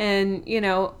and, you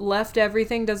know, left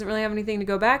everything, doesn't really have anything to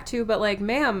go back to, but, like,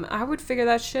 ma'am, I would figure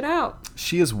that shit out.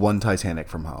 She is one Titanic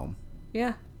from home.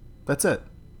 Yeah. That's it.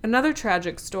 Another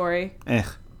tragic story.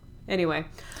 Anyway.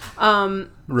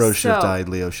 Rose should have died.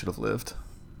 Leo should have lived.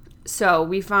 So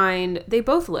we find they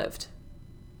both lived.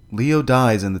 Leo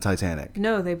dies in the Titanic.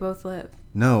 No, they both live.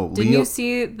 No, Didn't you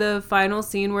see the final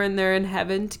scene where they're in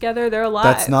heaven together? They're alive.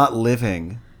 That's not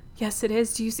living. Yes, it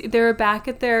is. Do you see? They're back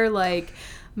at their like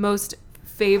most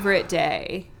favorite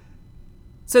day.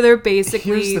 So they're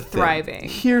basically thriving.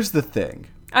 Here's the thing.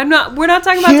 We're not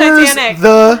talking about Titanic. Here's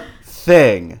the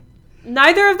thing.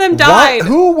 Neither of them died.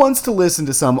 Who wants to listen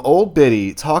to some old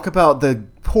biddy talk about the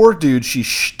poor dude she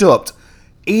stooped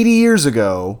 80 years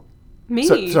ago? Me.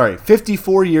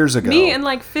 54 years ago. Me and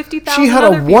like 50,000 She had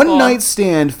other a people. one-night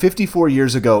stand 54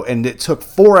 years ago, and it took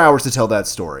 4 hours to tell that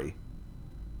story.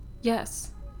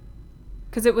 Yes.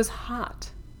 Because it was hot.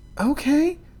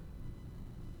 Okay.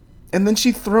 And then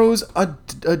she throws a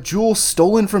jewel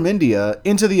stolen from India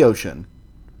into the ocean.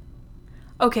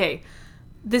 Okay.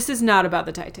 This is not about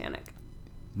the Titanic.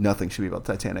 Nothing should be about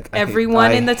the Titanic.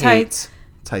 Everyone in the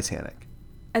Titanic.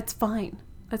 It's fine.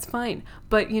 That's fine.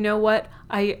 But you know what?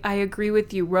 I agree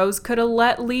with you. Rose could have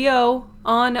let Leo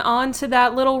onto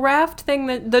that little raft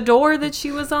thing, the door that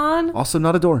she was on. Also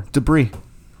not a door. Debris.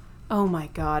 Oh my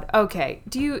God. Okay.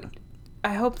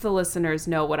 I hope the listeners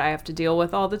know what I have to deal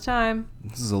with all the time.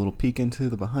 This is a little peek into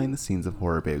the behind the scenes of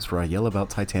Horror Babes, where I yell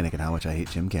about Titanic and how much I hate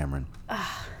Jim Cameron.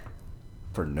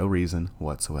 For no reason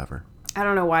whatsoever. I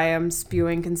don't know why I'm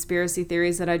spewing conspiracy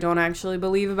theories that I don't actually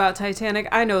believe about Titanic.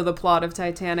 I know the plot of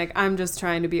Titanic. I'm just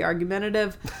trying to be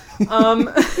argumentative.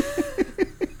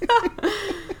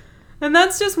 And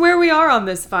that's just where we are on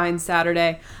this fine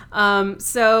Saturday.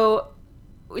 So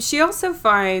she also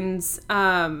finds,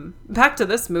 back to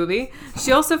this movie,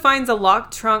 she also finds a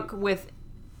locked trunk with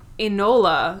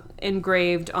Enola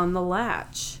engraved on the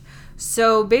latch.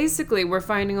 So basically we're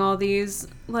finding all these,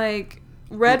 like,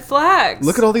 red flags.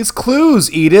 Look at all these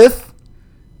clues, Edith.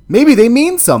 Maybe they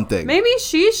mean something. Maybe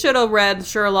she should have read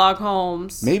Sherlock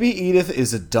Holmes. Maybe Edith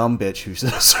is a dumb bitch who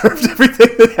observed everything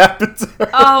that happened to her.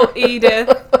 Oh, Edith.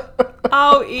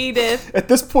 Oh, Edith. At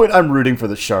this point, I'm rooting for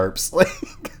the Sharps. Like,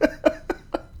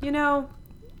 you know,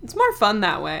 it's more fun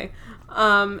that way.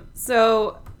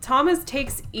 So Thomas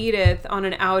takes Edith on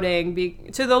an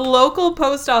outing to the local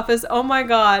post office. Oh my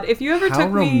God. If you ever how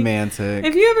romantic.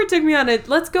 If you ever took me on a,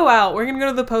 let's go out, we're going to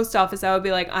go to the post office, I would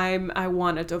be like, I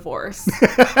want a divorce.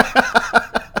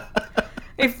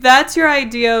 If that's your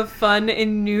idea of fun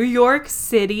in New York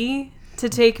City, to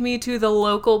take me to the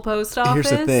local post office.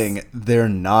 Here's the thing. They're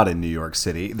not in New York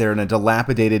City. They're in a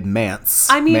dilapidated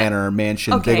manor,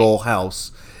 mansion, okay. Big old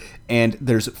house. And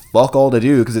there's fuck all to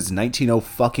do because it's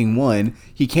 1901.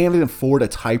 He can't even afford a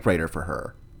typewriter for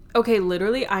her. Okay,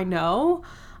 literally, I know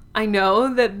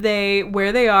that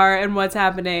where they are and what's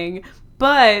happening,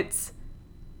 but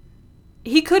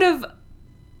He could have...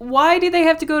 Why did they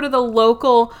have to go to the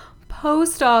local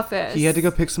post office? He had to go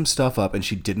pick some stuff up, and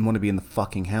she didn't want to be in the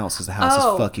fucking house because the house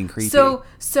is fucking creepy.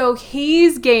 So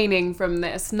he's gaining from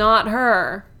this, not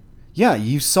her. Yeah,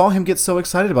 you saw him get so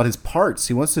excited about his parts.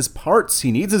 He wants his parts.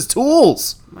 He needs his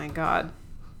tools. My God.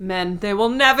 Men, they will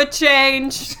never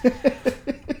change.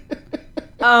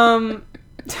 At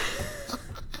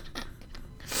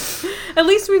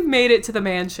least we've made it to the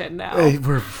mansion now. Hey,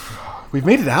 we've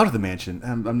made it out of the mansion.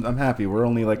 I'm happy. We're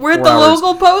only like We're 4 at the hours.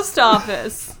 local post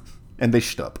office. And they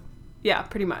shtup. Yeah,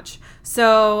 pretty much.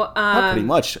 So, Not pretty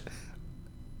much.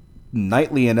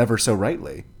 Nightly and ever so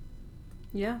rightly.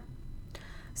 Yeah.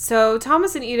 So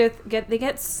Thomas and Edith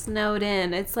get snowed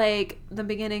in. It's like the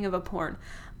beginning of a porn.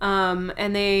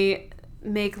 And they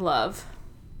make love.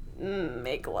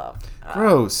 Make love.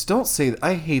 Gross. Don't say that.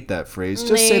 I hate that phrase.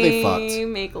 Just say they fucked.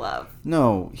 Make love.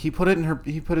 No, he put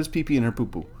his pee-pee in her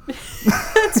poo-poo.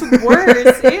 That's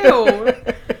worse. Ew.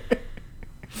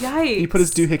 Yikes. He put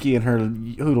his doohickey in her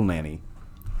hoodle nanny.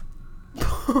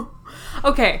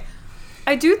 Okay.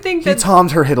 I do think He that...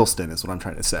 Tommed her Hiddleston is what I'm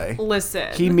trying to say.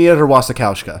 Listen. He Mia her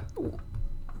Wasikowska.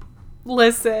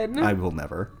 Listen. I will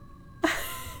never.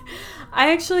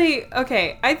 I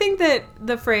think that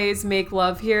the phrase make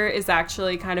love here is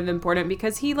actually kind of important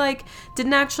because he,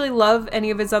 didn't actually love any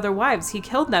of his other wives. He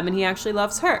killed them and he actually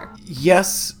loves her.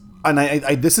 Yes, and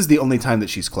I this is the only time that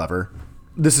she's clever.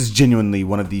 This is genuinely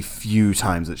one of the few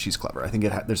times that she's clever. I think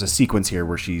there's a sequence here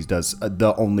where she does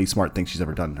the only smart thing she's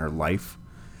ever done in her life.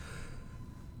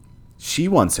 She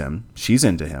wants him. She's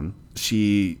into him.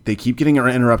 They keep getting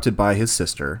interrupted by his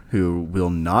sister, who will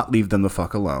not leave them the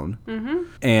fuck alone. Mm-hmm.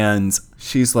 And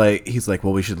he's like,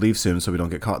 well, we should leave soon so we don't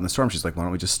get caught in the storm. She's like, why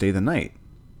don't we just stay the night?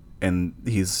 And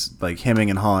he's like hemming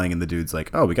and hawing, and the dude's like,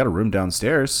 oh, we got a room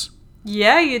downstairs.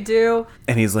 Yeah, you do.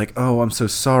 And he's like, oh, I'm so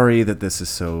sorry that this is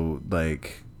so, blah,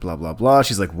 blah, blah.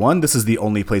 She's like, 1, this is the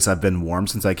only place I've been warm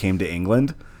since I came to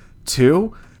England.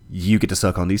 2, you get to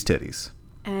suck on these titties.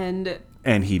 And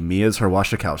he Mia's her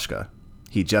Wasikowska.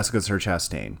 He Jessica's her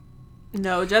Chastain.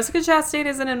 No, Jessica Chastain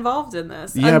isn't involved in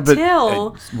this. Yeah,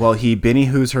 until... he Benny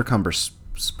Who's her Cumber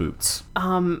Spoots.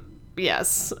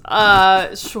 Yes.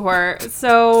 Sure.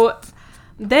 So...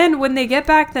 Then, when they get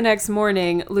back the next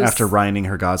morning... After rhining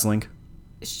her Gosling?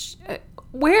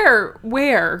 Where?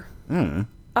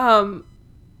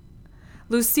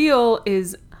 Lucille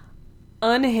is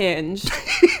unhinged.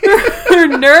 Her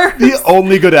nerves... The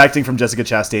only good acting from Jessica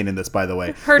Chastain in this, by the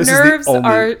way. Her nerves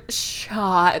are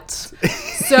shot.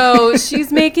 So,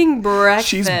 she's making breakfast.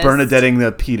 She's Bernadetting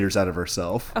the Peters out of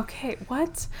herself. Okay,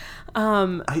 what?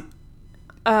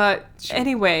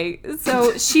 Anyway,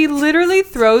 so she literally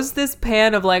throws this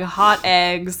pan of hot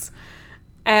eggs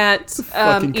at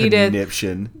Fucking Edith,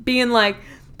 conniption. being like,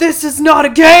 "This is not a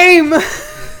game."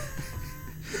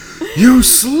 You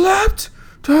slept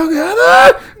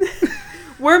together?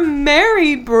 We're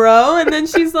married, bro. And then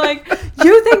she's like,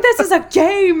 "You think this is a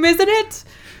game, isn't it?"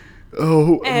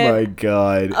 Oh my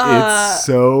God! It's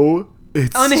so.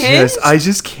 It's unhinged? I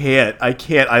just can't. I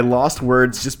can't. I lost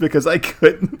words just because I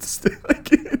couldn't.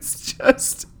 It's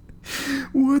just.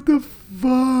 What the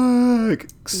fuck?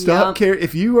 Stop care.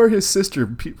 If you are his sister,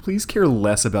 please care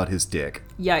less about his dick.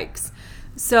 Yikes.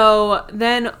 So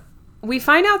then we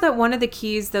find out that one of the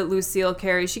keys that Lucille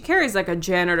carries, she carries a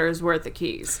janitor's worth of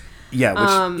keys.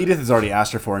 Yeah, which Edith has already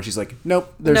asked her for, and she's like,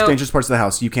 "Nope, there's dangerous parts of the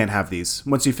house. You can't have these.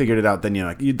 Once you figured it out, then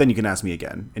you can ask me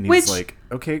again." And he's like,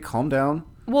 "Okay, calm down."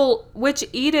 Well, which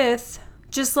Edith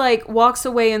just walks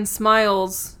away and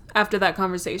smiles after that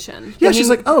conversation. Yeah, she's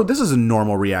like, "Oh, this is a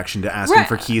normal reaction to asking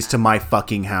for keys to my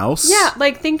fucking house." Yeah,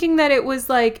 thinking that it was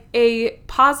a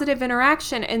positive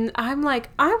interaction, and I'm like,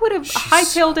 I would have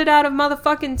hightailed it out of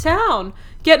motherfucking town,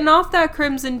 getting off that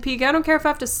Crimson Peak. I don't care if I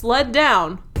have to sled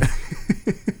down.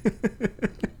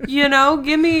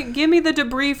 Give me the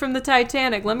debris from the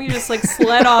Titanic. Let me just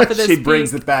sled off of this. She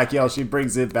brings it back, y'all. She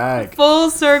brings it back. Full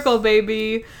circle,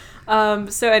 baby. So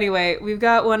anyway, we've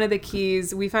got one of the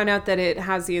keys. We find out that it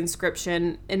has the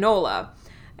inscription Enola.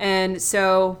 And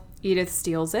so Edith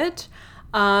steals it.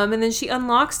 And then she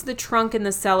unlocks the trunk in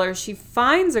the cellar. She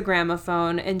finds a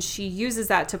gramophone and she uses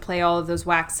that to play all of those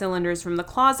wax cylinders from the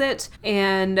closet.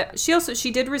 And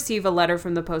she did receive a letter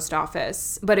from the post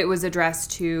office, but it was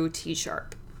addressed to T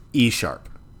Sharp. E Sharp.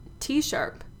 T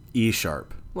Sharp. E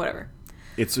Sharp. Whatever.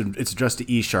 It's addressed to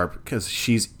E Sharp because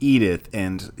she's Edith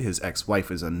and his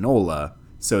ex-wife is Enola,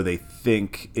 so they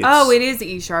think it's... Oh, it is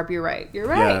E Sharp. You're right.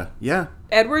 Yeah.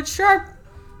 Edward Sharp.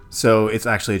 So it's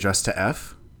actually addressed to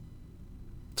F?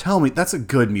 Tell me, that's a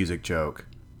good music joke.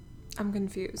 I'm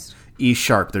confused. E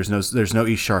Sharp. There's no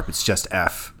E Sharp. It's just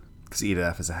F. Because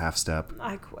Edith is a half step.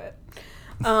 I quit.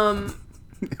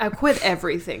 I quit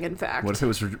everything, in fact. What if it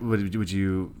was, would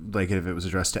you like it if it was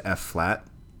addressed to F flat?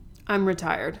 I'm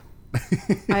retired.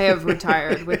 I have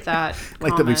retired with that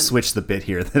Like that we've switched the bit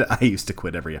here that I used to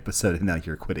quit every episode and now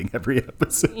you're quitting every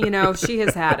episode. You know, she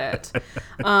has had it.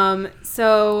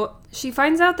 So she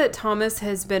finds out that Thomas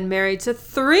has been married to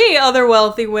 3 other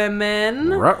wealthy women.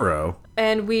 Ruh-roh.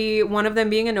 And one of them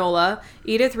being Enola.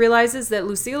 Edith realizes that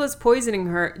Lucille is poisoning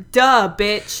her. Duh,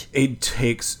 bitch. It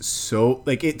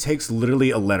takes literally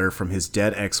a letter from his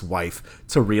dead ex-wife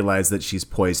to realize that she's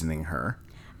poisoning her.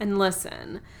 And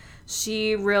listen,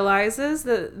 she realizes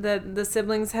that the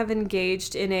siblings have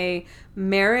engaged in a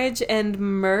marriage and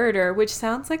murder, which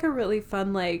sounds like a really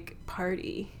fun, like,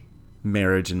 party.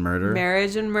 Marriage and murder?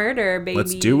 Marriage and murder, baby.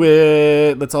 Let's do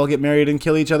it. Let's all get married and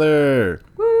kill each other.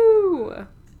 Woo!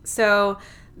 So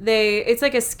it's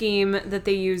like a scheme that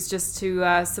they use just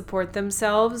to support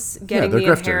themselves, getting the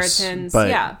grifters, inheritance.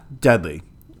 But deadly.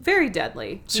 Very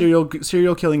deadly. Serial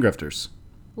killing grifters.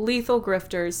 Lethal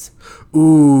grifters.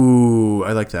 Ooh,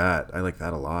 I like that. I like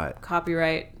that a lot.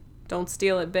 Copyright. Don't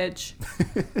steal it, bitch.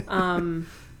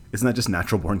 Isn't that just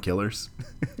natural born killers?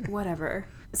 Whatever.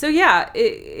 So yeah,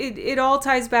 it all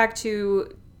ties back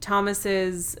to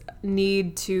Thomas's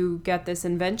need to get this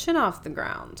invention off the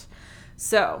ground.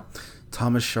 So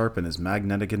Thomas Sharp and his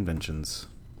magnetic inventions.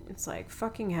 It's like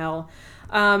fucking hell.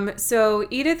 So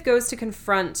Edith goes to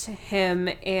confront him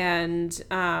and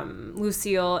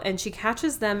Lucille, and she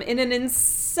catches them in an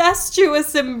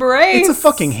incestuous embrace. It's a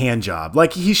fucking hand job.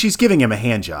 Like she's giving him a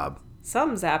hand job.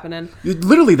 Something's happening.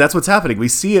 Literally, that's what's happening. We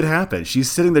see it happen.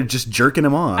 She's sitting there just jerking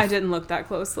him off. I didn't look that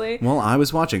closely. Well, I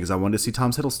was watching because I wanted to see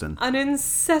Tom Hiddleston. An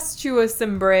incestuous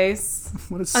embrace.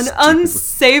 What an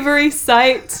unsavory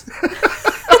sight.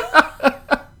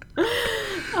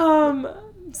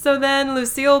 So then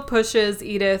Lucille pushes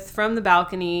Edith from the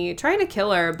balcony, trying to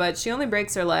kill her, but she only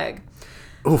breaks her leg.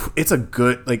 Oof, it's a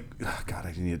good, like, oh God,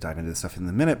 I need to dive into this stuff in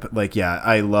a minute, but like, yeah,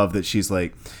 I love that she's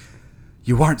like,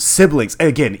 you aren't siblings. And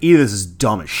again, Edith is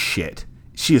dumb as shit.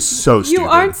 She is so stupid. You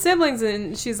aren't siblings,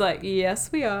 and she's like,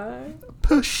 yes, we are.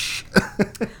 Push.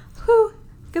 Whew,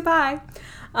 goodbye.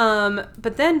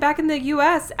 But then back in the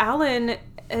U.S., Alan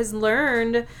has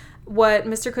learned what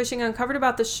Mr. Cushing uncovered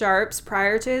about the Sharps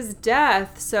prior to his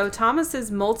death. So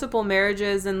Thomas's multiple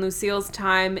marriages and Lucille's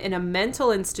time in a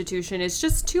mental institution is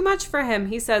just too much for him.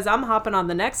 He says, I'm hopping on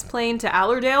the next plane to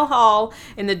Allerdale Hall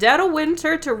in the dead of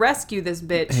winter to rescue this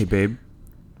bitch. Hey, babe.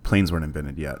 Planes weren't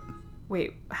invented yet.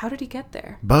 Wait, how did he get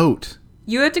there? Boat.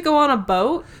 You had to go on a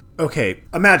boat? Okay,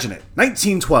 imagine it.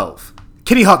 1912.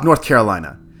 Kitty Hawk, North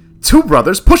Carolina. 2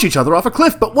 brothers push each other off a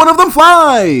cliff, but one of them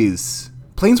flies.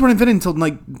 Planes weren't invented until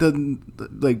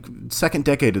the second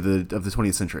decade of the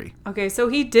 20th century. Okay, so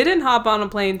he didn't hop on a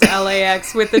plane to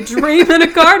LAX with a dream and a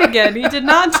cardigan. He did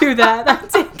not do that. I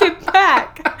take it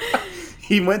back.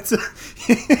 He went to...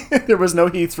 There was no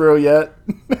Heathrow yet.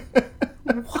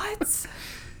 What?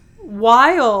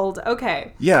 Wild.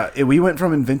 Okay. Yeah, we went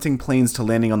from inventing planes to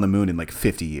landing on the moon in like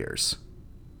 50 years.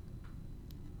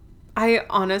 I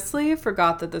honestly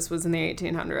forgot that this was in the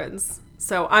 1800s.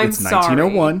 So I'm sorry. It's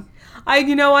 1901.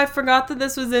 I forgot that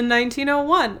this was in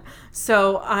 1901.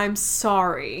 So I'm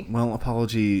sorry. Well,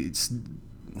 apologies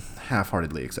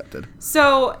half-heartedly accepted.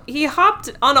 So he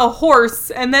hopped on a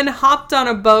horse and then hopped on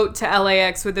a boat to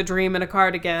LAX with a dream and a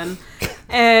cardigan.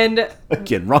 And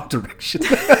again, wrong direction.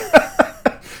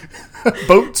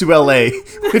 Boat to LA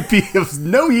would be of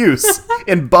no use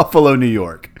in Buffalo, New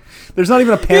York. There's not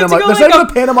even a Panama. There's not even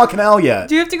a Panama Canal yet.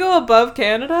 Do you have to go above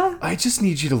Canada? I just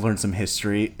need you to learn some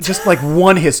history. Just like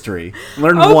one history.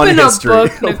 Learn one history.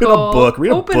 Open a book.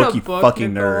 Read a book, you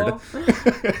fucking Nicole.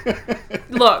 nerd.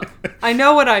 Look, I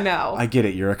know what I know. I get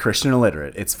it. You're a Christian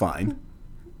illiterate. It's fine.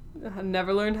 I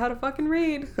never learned how to fucking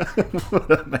read.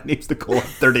 My name's Nicole. I'm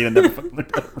 30 and I never fucking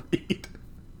learned how to read.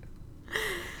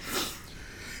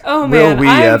 Oh man, will we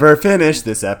ever finish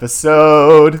this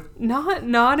episode?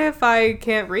 Not if I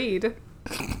can't read.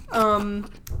 Wow,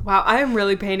 I am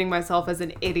really painting myself as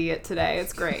an idiot today.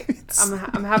 It's great.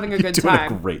 I'm having a good doing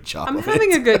time. A great job. I'm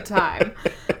having a good time.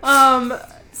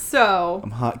 So I'm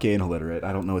hot, gay, and illiterate.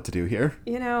 I don't know what to do here.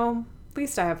 At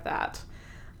least I have that.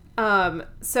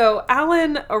 So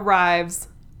Alan arrives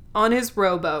on his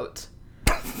rowboat.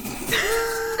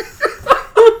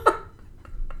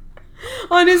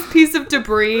 On his piece of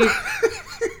debris.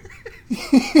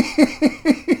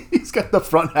 He's got the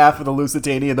front half of the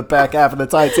Lusitania and the back half of the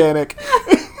Titanic.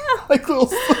 Like little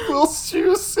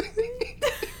shoes.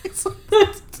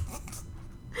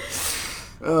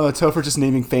 Topher just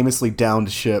naming famously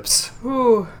downed ships.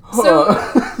 Ooh. So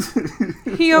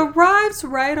He arrives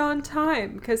right on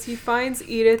time because he finds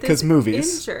Edith is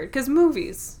movies. injured. Because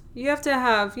movies. You have to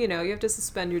have, you have to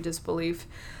suspend your disbelief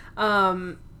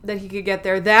that he could get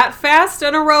there that fast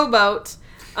on a rowboat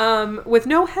with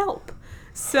no help.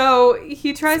 So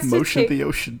he tries Motion the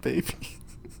ocean, baby.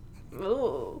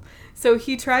 Ooh. So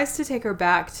he tries to take her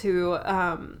back to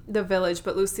the village,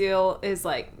 but Lucille is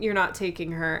like, "You're not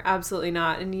taking her. Absolutely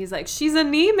not." And he's like, "She's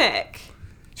anemic."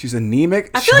 She's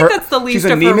anemic. I feel like that's the least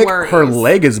of her worries. Her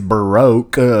leg is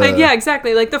baroque. Yeah,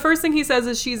 exactly. Like the first thing he says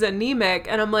is she's anemic,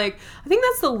 and I'm like, I think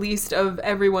that's the least of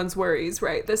everyone's worries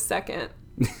right this second.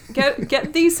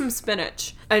 Get thee some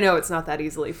spinach. I know it's not that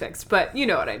easily fixed, but you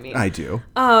know what I mean. I do.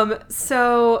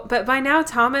 But by now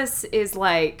Thomas is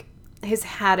like, has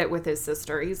had it with his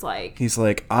sister. He's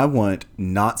like, I want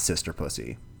not sister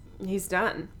pussy. He's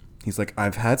done. He's like,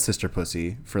 I've had sister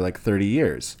pussy for like 30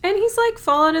 years. And he's like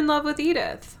fallen in love with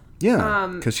Edith. Yeah,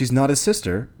 because she's not his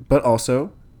sister, but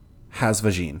also has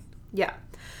vagine. Yeah.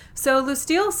 So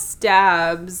Lucille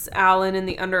stabs Alan in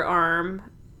the underarm.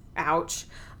 Ouch.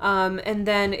 And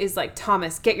then is like,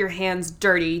 "Thomas, get your hands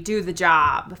dirty. Do the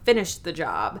job. Finish the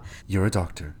job." You're a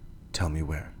doctor. Tell me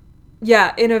where.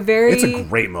 Yeah, in a very... It's a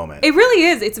great moment. It really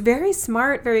is. It's very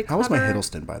smart, very clever. How was my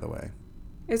Hiddleston, by the way?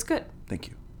 It's good. Thank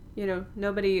you.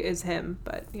 Nobody is him,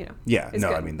 but, Yeah, no,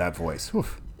 good. I mean, that voice.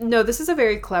 Oof. No, this is a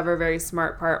very clever, very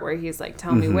smart part where he's like,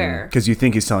 "Tell me where." Because you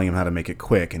think he's telling him how to make it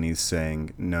quick, and he's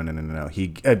saying, no.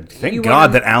 Thank You God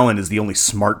want that Alan is the only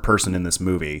smart person in this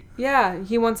movie. Yeah,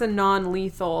 he wants a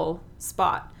non-lethal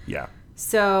spot. Yeah.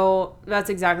 So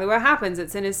that's exactly what happens.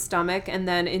 It's in his stomach and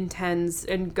then intends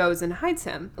and goes and hides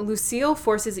him. Lucille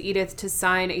forces Edith to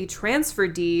sign a transfer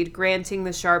deed granting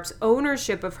the Sharps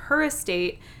ownership of her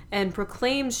estate and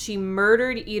proclaims she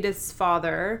murdered Edith's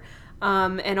father,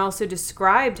 and also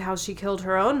described how she killed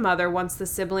her own mother once the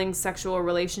siblings' sexual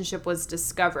relationship was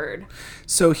discovered.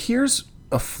 So here's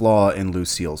a flaw in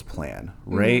Lucille's plan,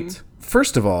 right?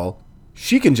 First of all,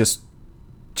 she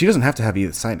doesn't have to have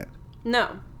Edith sign it.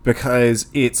 No. Because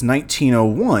it's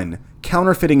 1901.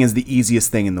 Counterfeiting is the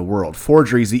easiest thing in the world.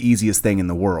 Forgery is the easiest thing in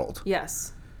the world.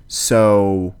 Yes.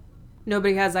 So...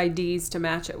 nobody has IDs to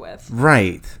match it with.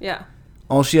 Right. Yeah.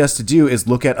 All she has to do is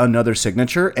look at another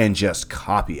signature and just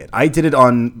copy it. I did it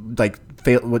on,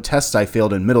 what tests I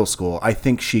failed in middle school. I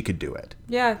think she could do it.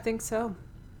 Yeah, I think so.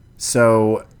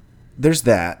 So, there's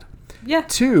that. Yeah.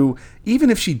 2,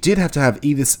 even if she did have to have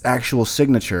Edith's actual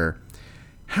signature...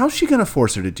 how's she gonna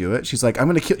force her to do it? She's like, "I'm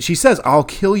gonna kill." She says, "I'll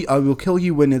kill you. I will kill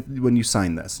you when you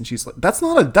sign this." And she's like, "That's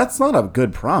not a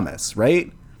good promise,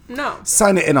 right?" No.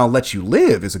 Sign it and I'll let you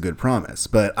live is a good promise,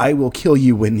 but "I will kill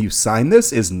you when you sign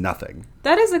this" is nothing.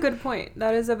 That is a good point.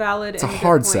 That is a valid. It's a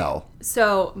hard sell.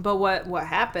 So, but what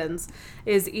happens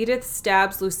is Edith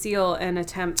stabs Lucille and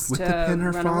attempts with to the pin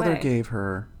her run father away. gave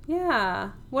her.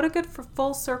 Yeah, what a good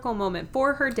full circle moment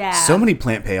for her dad. So many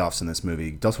plant payoffs in this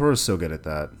movie. Del Toro is so good at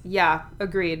that. Yeah,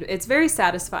 agreed. It's very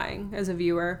satisfying as a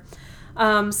viewer.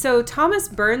 So Thomas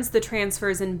burns the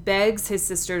transfers and begs his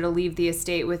sister to leave the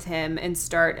estate with him and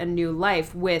start a new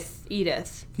life with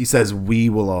Edith. He says, "We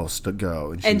will all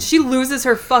go," and she loses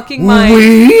her fucking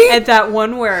mind at that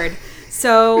one word.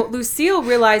 So Lucille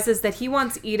realizes that he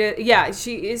wants Edith. Yeah,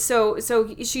 she is. So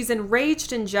she's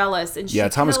enraged and jealous, and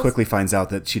Thomas quickly finds out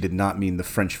that she did not mean the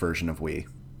French version of "we."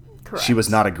 Correct. She was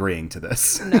not agreeing to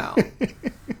this. No.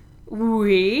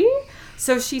 Oui?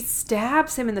 So she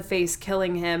stabs him in the face,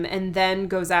 killing him, and then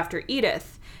goes after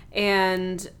Edith.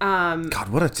 And God,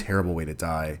 what a terrible way to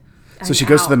die. So she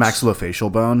goes to the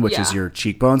maxillofacial bone, which is your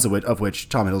cheekbones, of which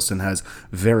Tom Hiddleston has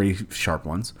very sharp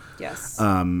ones. Yes.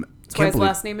 That's why his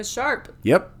last name is Sharp.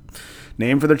 Yep.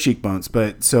 Name for their cheekbones.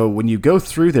 But so when you go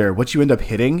through there, what you end up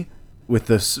hitting with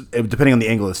this, depending on the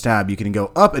angle of the stab, you can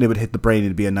go up and it would hit the brain.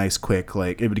 It'd be a nice quick,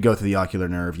 it would go through the ocular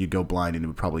nerve. You'd go blind and it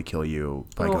would probably kill you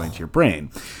by going to your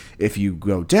brain. If you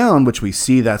go down, which we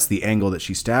see that's the angle that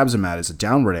she stabs him at, is a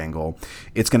downward angle,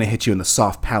 it's going to hit you in the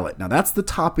soft palate. Now that's the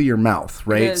top of your mouth,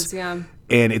 right? It is, yeah.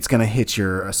 And it's going to hit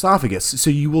your esophagus. So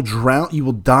you will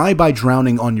die by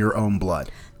drowning on your own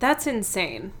blood. That's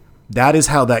insane. That is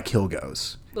how that kill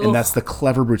goes. Ugh. And that's the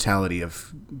clever brutality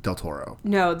of Del Toro.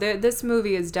 No, this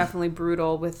movie is definitely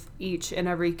brutal with each and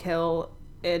every kill,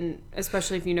 and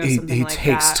especially if you know something like that.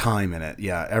 He takes time in it.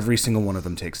 Yeah, every single one of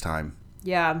them takes time.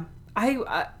 Yeah.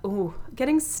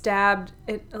 Getting stabbed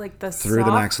through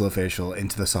the maxillofacial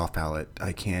into the soft palate.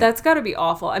 I can't. That's got to be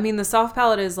awful. I mean, the soft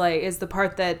palate is the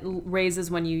part that raises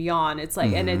when you yawn. It's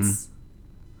and it's.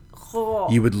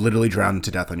 Oh. You would literally drown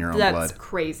to death on your own blood. That's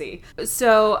crazy.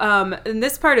 So, and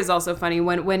this part is also funny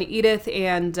when Edith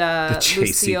and the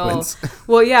chase Lucille. Sequence.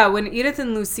 Well, yeah, when Edith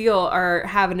and Lucille are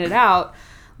having it out,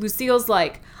 Lucille's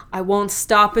like, I won't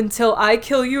stop until I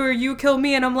kill you or you kill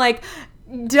me. And I'm like,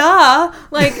 duh.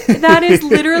 Like, that is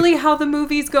literally how the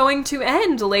movie's going to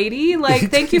end, lady. Like,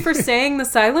 thank you for saying the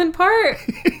silent part.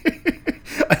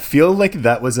 I feel like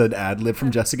that was an ad lib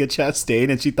from Jessica Chastain,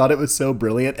 and she thought it was so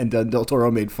brilliant, and Del Toro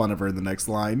made fun of her in the next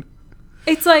line.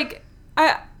 It's like,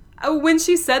 when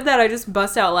she said that, I just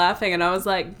bust out laughing, and I was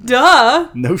like, duh.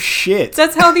 No shit.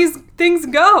 That's how these things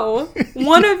go.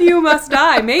 One of you must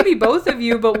die. Maybe both of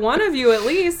you, but one of you at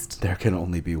least. There can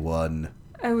only be one.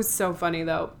 It was so funny,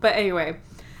 though. But anyway,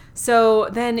 so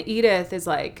then Edith is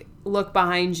like, look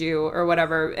behind you or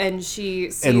whatever, and she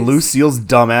sees... And Lucille's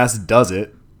dumbass does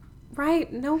it.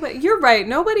 Right. You're right.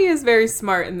 Nobody is very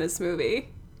smart in this movie.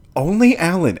 Only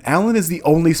Alan. Alan is the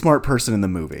only smart person in the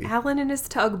movie. Alan and his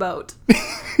tugboat.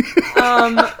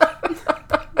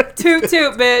 Toot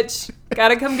toot, bitch.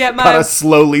 Gotta come get my... Gotta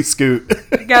slowly scoot.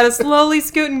 Gotta slowly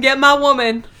scoot and get my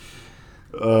woman.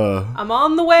 I'm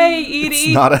on the way,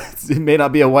 Edie. It may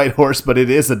not be a white horse, but it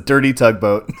is a dirty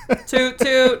tugboat. Toot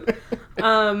toot.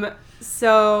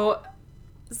 So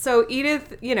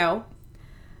Edith,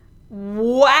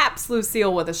 whaps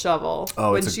Lucille with a shovel.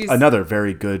 Oh, it's another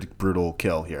very good, brutal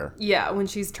kill here. Yeah, when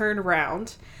she's turned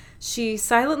around. She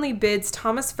silently bids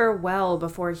Thomas farewell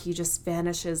before he just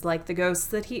vanishes like the ghost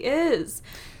that he is.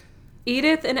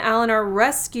 Edith and Alan are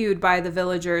rescued by the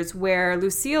villagers, where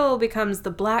Lucille becomes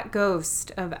the black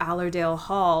ghost of Allerdale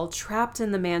Hall, trapped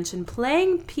in the mansion,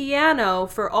 playing piano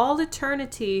for all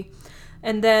eternity.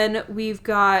 And then we've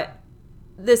got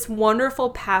this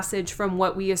wonderful passage from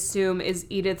what we assume is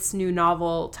Edith's new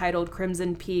novel titled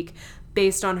Crimson Peak,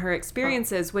 based on her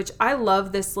experiences, which I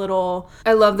love this little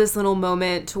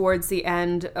moment towards the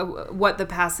end. What the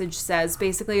passage says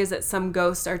basically is that some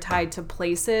ghosts are tied to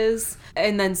places,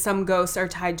 and then some ghosts are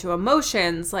tied to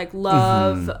emotions like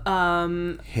love,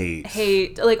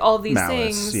 hate, like all these malice,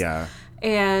 things. Yeah.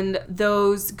 And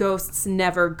those ghosts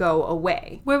never go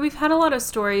away. Where we've had a lot of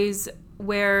stories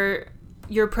where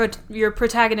your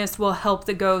protagonist will help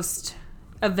the ghost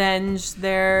avenge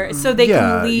so they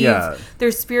can leave. Yeah. Their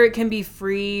spirit can be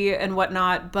free and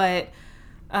whatnot. But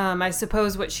I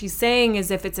suppose what she's saying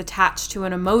is if it's attached to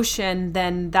an emotion,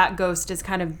 then that ghost is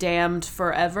kind of damned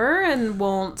forever and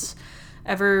won't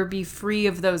ever be free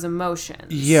of those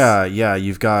emotions. Yeah.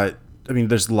 You've got,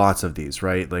 there's lots of these,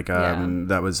 right? Like,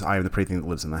 that was I Am the Pretty Thing That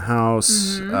Lives in the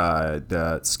House. Mm-hmm.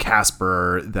 That's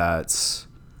Casper. That's...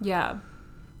 Yeah.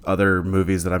 Other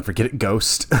movies that I'm forgetting.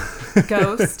 Ghost.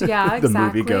 Ghost, yeah, exactly. The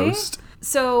movie Ghost.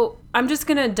 So I'm just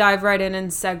going to dive right in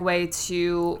and segue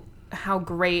to how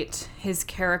great his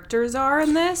characters are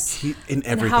in this. In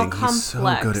everything. He's so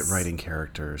good at writing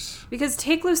characters. Because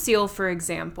take Lucille, for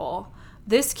example.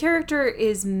 This character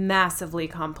is massively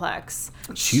complex.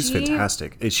 She's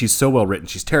fantastic. She's so well written.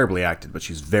 She's terribly acted, but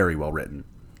she's very well written.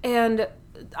 And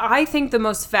I think the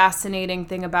most fascinating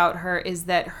thing about her is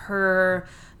that her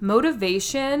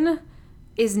motivation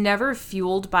is never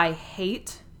fueled by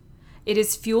hate. It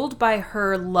is fueled by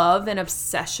her love and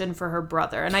obsession for her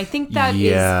brother. And I think that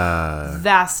is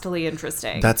vastly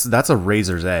interesting. That's a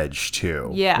razor's edge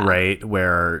too. Yeah. Right?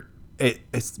 Where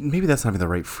it's maybe that's not even the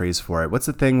right phrase for it. What's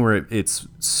the thing where it's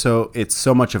so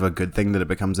much of a good thing that it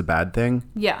becomes a bad thing?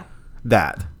 Yeah.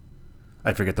 That.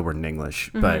 I forget the word in English.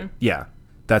 Mm-hmm. But yeah.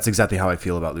 That's exactly how I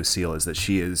feel about Lucille, is that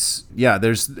she is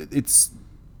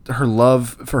her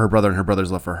love for her brother and her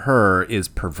brother's love for her is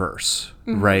perverse,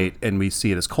 right? And we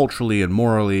see it as culturally and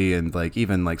morally and like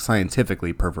even like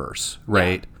scientifically perverse,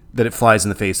 right? Yeah. That it flies in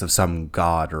the face of some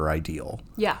god or ideal.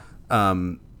 Yeah.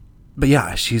 But yeah,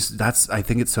 I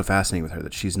think it's so fascinating with her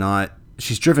that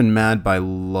she's driven mad by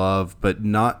love, but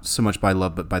not so much by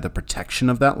love, but by the protection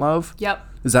of that love. Yep.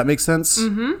 Does that make sense?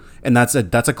 Mm-hmm. And that's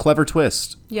a clever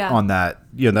twist on that.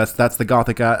 That's the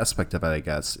gothic aspect of it, I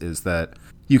guess, is that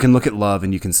you can look at love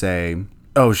and you can say,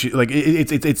 oh, she like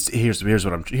it's here's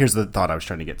the thought I was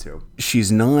trying to get to.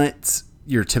 She's not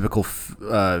your typical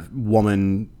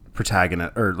woman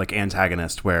protagonist or like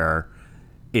antagonist where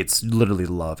it's literally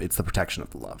love. It's the protection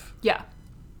of the love. Yeah.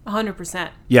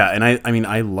 100%. Yeah, and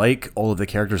I like all of the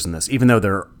characters in this, even though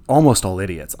they're almost all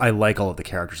idiots. I like all of the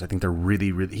characters. I think they're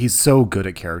really, really... He's so good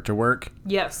at character work.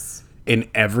 Yes. In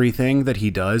everything that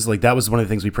he does. Like, that was one of the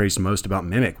things we praised most about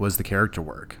Mimic, was the character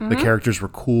work. Mm-hmm. The characters were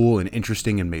cool and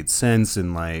interesting and made sense,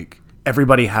 and, like,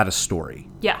 everybody had a story.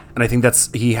 Yeah. And I think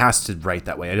he has to write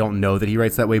that way. I don't know that he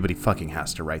writes that way, but he fucking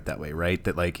has to write that way, right?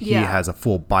 That, like, he has a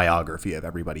full biography of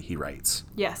everybody he writes.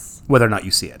 Yes. Whether or not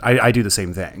you see it. I do the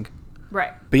same thing.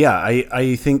 Right. But yeah,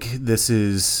 I think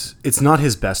it's not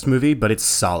his best movie, but it's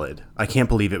solid. I can't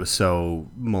believe it was so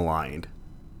maligned.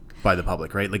 by the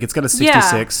public, right? Like, it's got a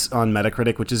 66 on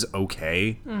Metacritic, which is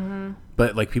okay.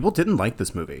 But, like, people didn't like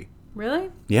this movie. Really?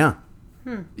 Yeah.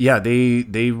 Yeah,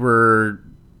 they were...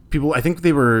 People, I think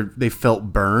they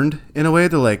felt burned in a way.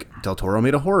 They're like, Del Toro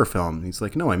made a horror film. And he's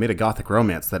like, no, I made a gothic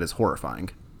romance that is horrifying.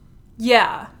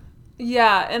 Yeah.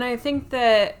 Yeah, and I think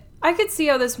that I could see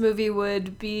how this movie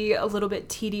would be a little bit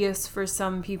tedious for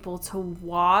some people to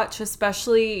watch,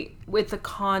 especially with the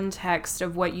context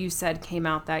of what you said came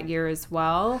out that year as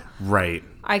well. Right.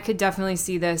 I could definitely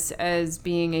see this as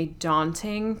being a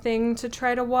daunting thing to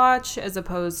try to watch, as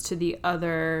opposed to the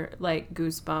other, like,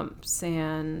 Goosebumps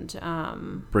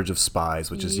and... Bridge of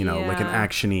Spies, which is, you know, like an Yeah.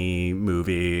 action-y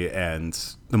movie, and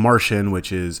The Martian,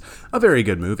 which is a very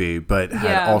good movie, but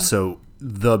had Yeah. also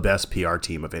the best PR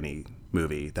team of any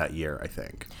movie that year, I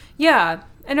think. Yeah,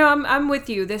 I know. I'm with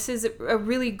you. This is a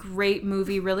really great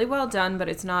movie, really well done, but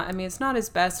it's not. I mean, it's not his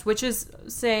best, which is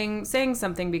saying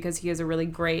something because he is a really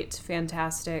great,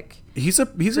 fantastic. He's a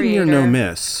near creator. no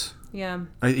miss. Yeah.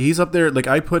 He's up there. Like,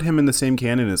 I put him in the same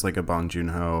canon as like a Bong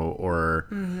Joon-ho or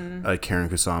a Karen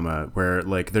Kusama, where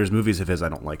like there's movies of his I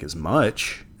don't like as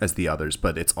much as the others,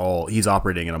 but he's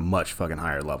operating at a much fucking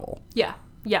higher level. Yeah.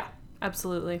 Yeah.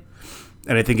 Absolutely.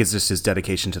 And I think it's just his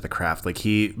dedication to the craft. Like,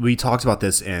 we talked about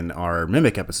this in our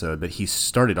Mimic episode, but he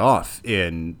started off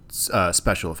in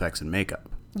special effects and makeup.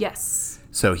 Yes.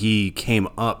 So he came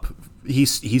up, he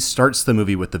starts the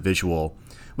movie with the visual,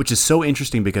 which is so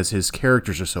interesting because his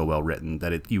characters are so well written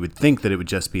that you would think that it would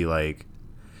just be like,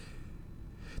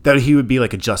 that he would be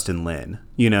like a Justin Lin,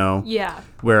 you know? Yeah.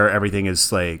 Where everything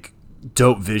is like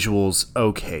dope visuals,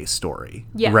 okay story.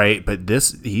 Yeah. Right? But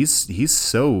he's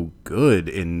so good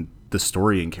in the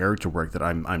story and character work that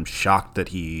I'm shocked that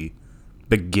he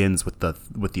begins with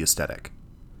the aesthetic.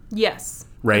 Yes.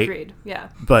 Right? Agreed. Yeah.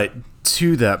 But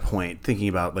to that point, thinking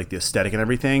about like the aesthetic and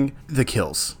everything, the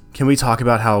kills. Can we talk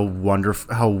about how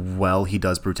well he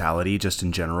does brutality just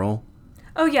in general?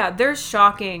 Oh yeah, they're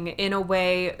shocking in a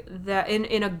way that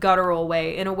in a guttural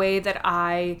way, in a way that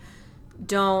I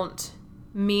don't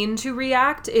mean to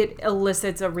react. It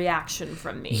elicits a reaction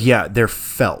from me. Yeah, they're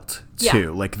felt too. Yeah.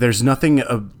 Like, there's nothing.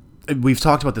 We've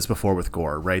talked about this before with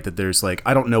gore, right? That there's like,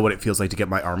 I don't know what it feels like to get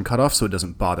my arm cut off, so it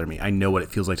doesn't bother me. I know what it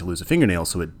feels like to lose a fingernail,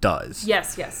 so it does.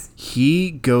 Yes, yes.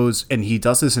 He goes, and he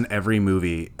does this in every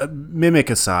movie, Mimic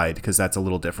aside, because that's a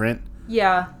little different.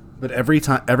 Yeah. But every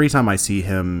time I see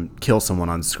him kill someone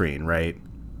on screen, right?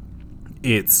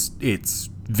 It's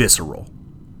visceral.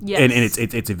 Yes. And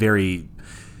it's a very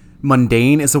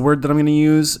mundane is the word that I'm going to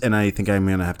use, and I think I'm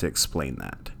going to have to explain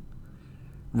that.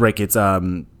 Like, it's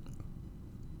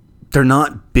they're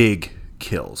not big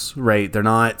kills, right? They're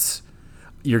not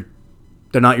your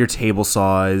table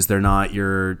saws, they're not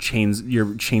your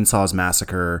chainsaws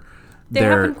massacre. They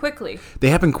happen quickly. They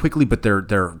happen quickly, but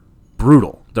they're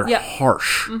brutal. They're Yeah.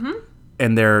 harsh. Mm-hmm.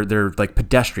 And they're like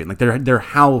pedestrian. Like, they're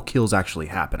how kills actually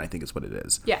happen, I think is what it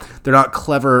is. Yeah. They're not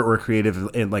clever or creative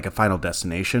in like a Final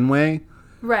Destination way.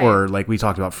 Right. Or like we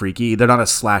talked about Freaky. They're not a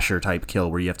slasher type kill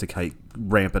where you have to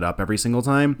ramp it up every single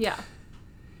time. Yeah.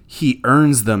 He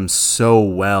earns them so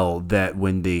well that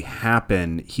when they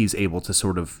happen, he's able to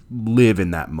sort of live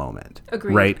in that moment.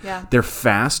 Agreed. Right? Yeah. They're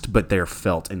fast, but they're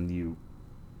felt, and you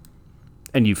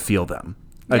feel them.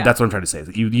 Yeah. That's what I'm trying to say.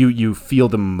 You feel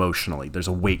them emotionally. There's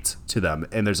a weight to them,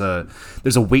 and there's a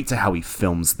weight to how he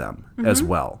films them as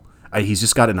well. He's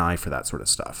just got an eye for that sort of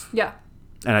stuff. Yeah.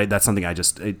 And that's something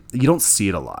you don't see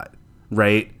it a lot,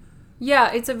 right?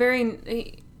 Yeah, it's a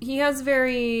very... He has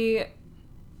very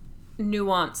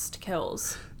nuanced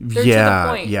kills. They're to the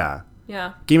point. Yeah.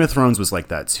 Yeah. Game of Thrones was like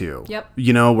that too. Yep.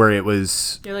 You know, where it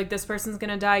was... You're like, this person's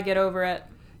gonna die, get over it.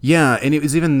 Yeah, and it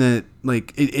was even the,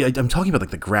 like, I'm talking about, like,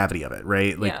 the gravity of it,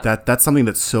 right? Like, Yeah. that's something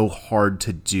that's so hard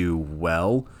to do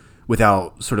well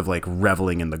without sort of, like,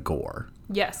 reveling in the gore.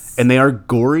 Yes. And they are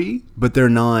gory, but they're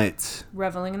not...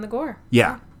 Reveling in the gore.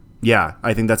 Yeah. Yeah,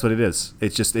 I think that's what it is.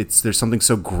 It's just, there's something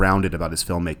so grounded about his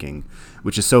filmmaking,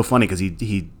 which is so funny because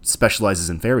he specializes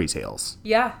in fairy tales.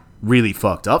 Yeah. Really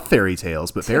fucked up fairy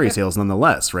tales, but fairy tales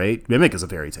nonetheless, right? Mimic is a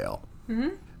fairy tale. Mm-hmm.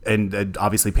 And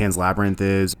obviously Pan's Labyrinth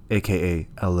is, a.k.a.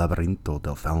 El Laberinto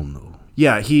del Fauno.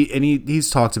 Yeah, he's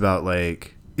talked about,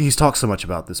 like... He's talked so much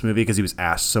about this movie because he was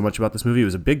asked so much about this movie. It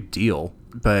was a big deal.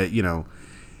 But, you know,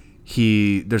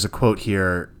 there's a quote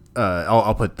here...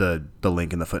 I'll put the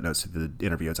link in the footnotes to the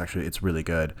interview. It's really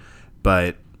good.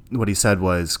 But what he said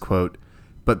was, quote,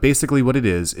 "But basically what it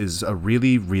is a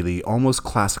really, really almost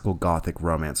classical gothic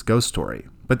romance ghost story.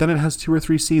 But then it has 2 or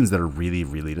 3 scenes that are really,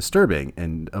 really disturbing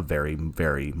in a very,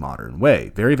 very modern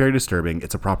way. Very, very disturbing.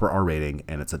 It's a proper R rating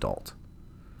and it's adult."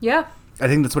 Yeah. I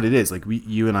think that's what it is. Like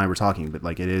you and I were talking, but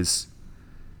like it is...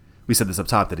 we said this up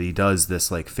top, that he does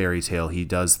this like fairy tale, he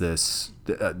does this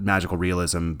magical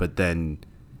realism, but then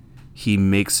he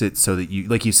makes it so that you,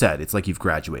 like you said, it's like you've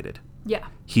graduated. Yeah.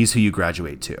 He's who you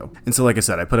graduate to. And so, like I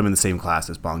said, I put him in the same class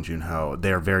as Bong Joon-ho.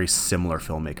 They're very similar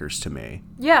filmmakers to me.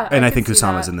 Yeah. And I think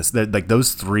Kusama's in this. Like,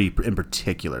 those three in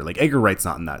particular. Like, Edgar Wright's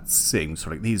not in that same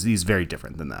sort of... He's very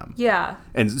different than them. Yeah.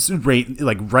 And Wright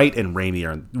and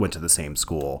Raimi went to the same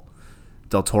school.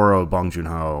 Del Toro, Bong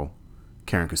Joon-ho,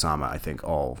 Karen Kusama, I think,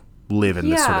 all live in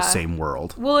this sort of same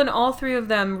world. Well, and all three of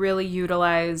them really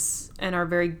utilize and are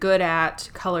very good at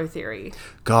color theory.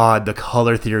 God, the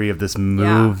color theory of this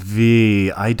movie.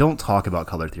 Yeah. I don't talk about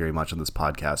color theory much on this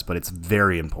podcast, but it's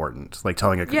very important. Like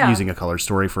using a color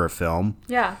story for a film.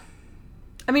 Yeah.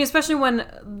 I mean, especially when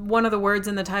one of the words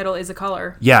in the title is a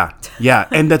color. Yeah. Yeah.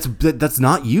 And that's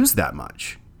not used that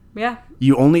much. Yeah.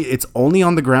 It's only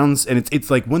on the grounds, and it's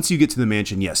like once you get to the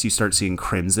mansion, yes, you start seeing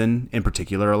crimson in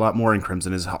particular a lot more, and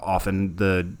crimson is often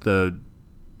the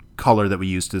color that we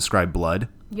use to describe blood.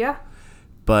 Yeah.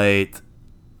 But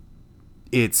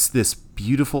it's this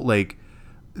beautiful, like,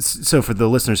 so for the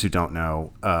listeners who don't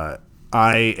know,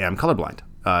 I am colorblind.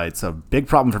 It's a big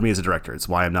problem for me as a director. It's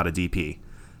why I'm not a DP.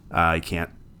 I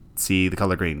can't see the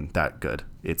color green that good.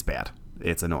 It's bad.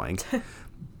 It's annoying.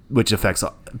 Which affects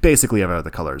basically every other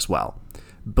color as well.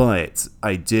 But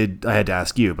I had to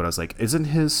ask you, but I was like, isn't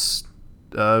his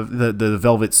the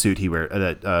velvet suit he wears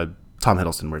that Tom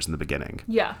Hiddleston wears in the beginning?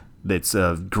 Yeah. It's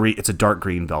a dark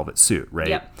green velvet suit, right?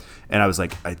 Yep. And I was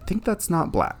like, I think that's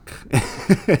not black.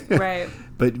 Right.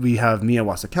 But we have Mia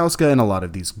Wasikowska and a lot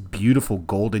of these beautiful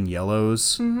golden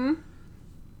yellows.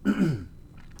 Mm-hmm.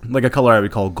 Like a color I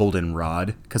would call golden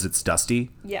rod because it's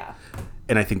dusty. Yeah.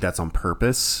 And I think that's on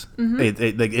purpose. Mm-hmm.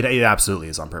 It absolutely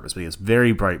is on purpose. But he has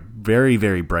very bright, very,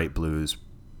 very bright blues,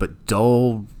 but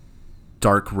dull,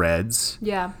 dark reds.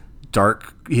 Yeah.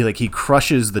 He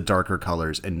crushes the darker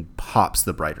colors and pops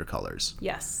the brighter colors.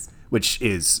 Yes. Which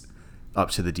is up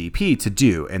to the DP to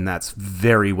do, and that's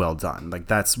very well done. Like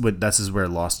this is where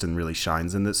Lawson really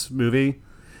shines in this movie,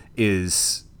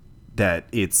 is that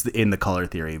it's in the color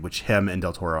theory, which him and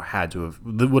Del Toro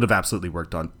would have absolutely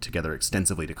worked on together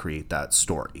extensively to create that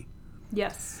story.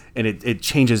 Yes. And it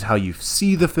changes how you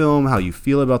see the film, how you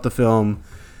feel about the film.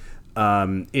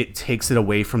 It takes it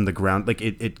away from the ground, like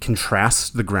it contrasts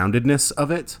the groundedness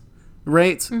of it,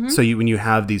 right? Mm-hmm. So when you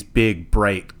have these big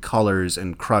bright colors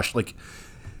and crush, like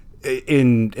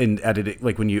in editing,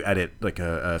 like when you edit like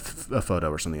a photo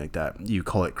or something like that, you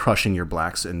call it crushing your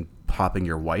blacks and popping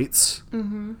your whites,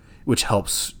 mm-hmm. which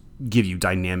helps give you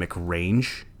dynamic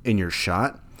range in your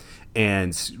shot,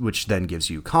 and which then gives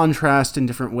you contrast in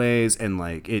different ways, and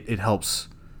like it helps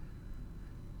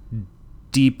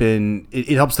deepen, it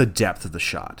helps the depth of the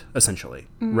shot, essentially,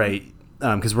 mm-hmm. right?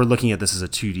 Because we're looking at this as a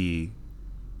 2D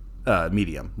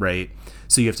medium, right?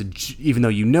 So you have to, even though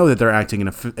you know that they're acting in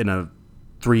a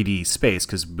 3D space,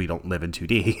 because we don't live in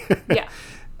 2D. Yeah.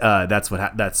 That's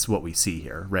what we see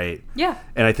here, right? Yeah.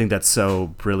 And I think that's so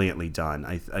brilliantly done.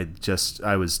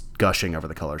 I was gushing over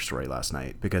the color story last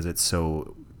night because it's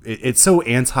so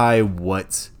anti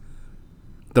what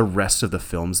the rest of the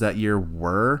films that year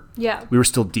were. Yeah. We were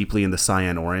still deeply in the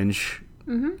cyan orange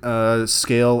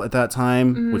scale at that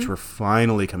time, mm-hmm. which we're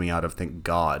finally coming out of, thank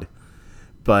God.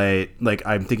 But like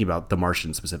I'm thinking about The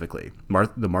Martian specifically.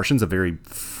 The Martian's a very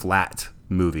flat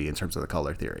movie in terms of the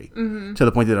color theory, mm-hmm. to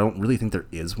the point that I don't really think there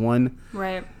is one.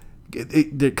 Right.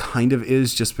 It kind of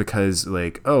is, just because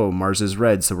like, oh, Mars is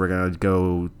red, so we're gonna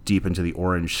go deep into the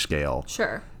orange scale.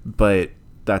 Sure. But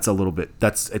that's a little bit,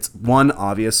 it's 1,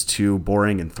 obvious, 2,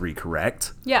 boring, and 3,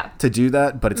 correct. Yeah. To do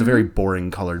that, but it's mm-hmm. a very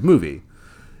boring colored movie.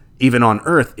 Even on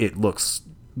Earth, it looks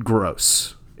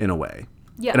gross in a way.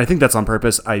 Yeah. And I think that's on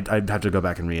purpose. I'd have to go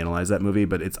back and reanalyze that movie,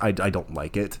 but I don't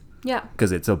like it. Yeah.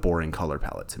 Because it's a boring color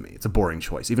palette to me. It's a boring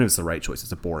choice. Even if it's the right choice,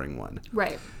 it's a boring one.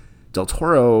 Right. Del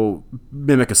Toro,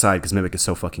 Mimic aside, because Mimic is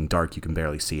so fucking dark, you can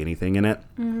barely see anything in it.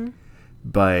 Mm-hmm.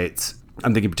 But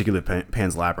I'm thinking particularly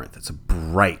Pan's Labyrinth. It's a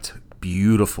bright,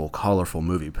 beautiful, colorful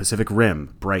movie. Pacific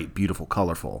Rim, bright, beautiful,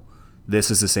 colorful. This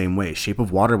is the same way. Shape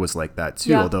of Water was like that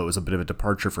too, although it was a bit of a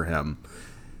departure for him.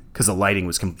 Because the lighting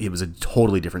was a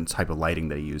totally different type of lighting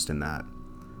that he used in that.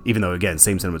 Even though, again,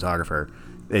 same cinematographer,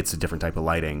 it's a different type of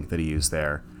lighting that he used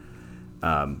there.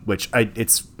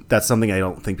 That's something I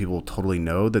don't think people totally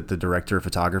know, that the director of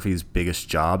photography's biggest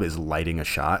job is lighting a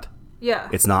shot. Yeah.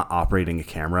 It's not operating a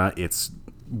camera. It's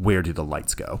where do the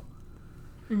lights go.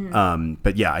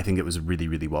 But yeah, I think it was really,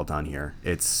 really well done here.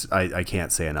 I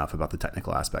can't say enough about the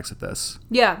technical aspects of this.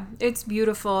 Yeah, it's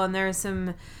beautiful,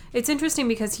 and it's interesting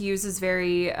because he uses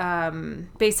very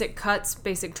basic cuts,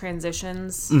 basic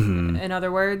transitions, in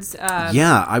other words.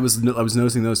 Yeah, I was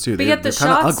noticing those too. They're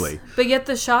kind of ugly. But yet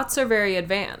the shots are very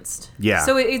advanced. Yeah.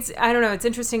 So I don't know, it's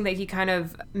interesting that he kind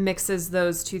of mixes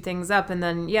those two things up, and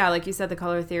then, yeah, like you said, the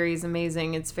color theory is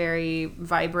amazing. It's very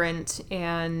vibrant,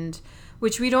 and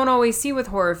which we don't always see with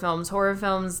horror films. Horror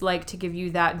films like to give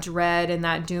you that dread and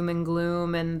that doom and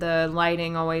gloom, and the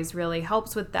lighting always really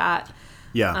helps with that.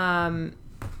 Yeah.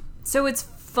 So it's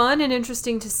fun and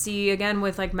interesting to see, again,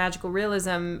 with like magical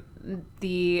realism,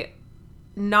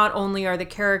 not only are the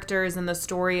characters and the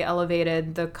story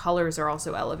elevated, the colors are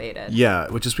also elevated. Yeah,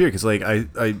 which is weird because like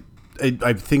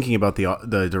I'm thinking about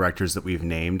the directors that we've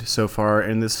named so far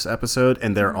in this episode,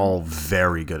 and they're all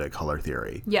very good at color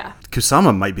theory. Yeah.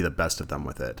 Kusama might be the best of them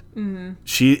with it.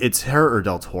 Mm-hmm. It's her or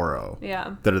Del Toro.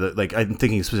 Yeah. That are I'm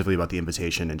thinking specifically about The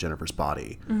Invitation and Jennifer's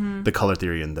Body. Mm-hmm. The color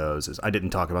theory in those I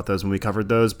didn't talk about those when we covered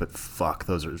those, but fuck,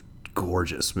 those are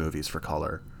gorgeous movies for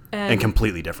color. And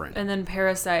completely different. And then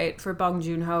Parasite for Bong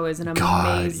Joon-ho is an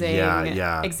amazing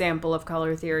example of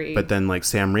color theory. But then like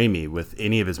Sam Raimi with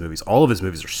any of his movies, all of his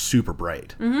movies are super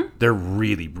bright. Mm-hmm. They're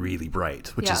really, really bright,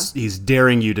 which is he's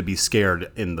daring you to be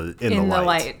scared in the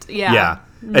light. Yeah. Yeah.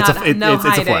 It's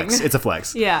a flex. It's a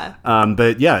flex. Yeah.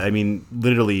 But yeah, I mean,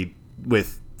 literally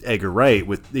with Edgar Wright,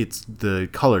 it's the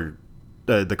color,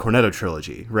 the Cornetto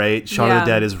trilogy, right? Shaun of the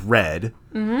Dead is red.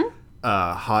 Mm-hmm.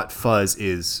 Hot Fuzz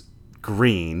is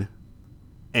green,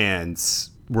 and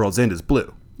World's End is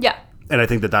blue. Yeah. And I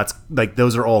think that's like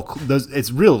those are all those.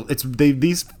 It's real.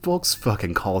 These folks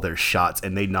fucking call their shots,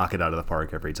 and they knock it out of the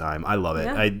park every time. I love it.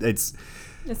 Yeah.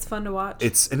 It's fun to watch.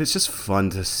 It's just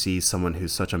fun to see someone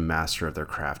who's such a master of their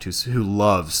craft, who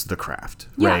loves the craft,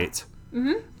 right?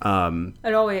 Mm-hmm.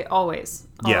 It always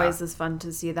is fun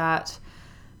to see that.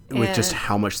 With just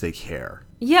how much they care.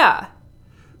 Yeah.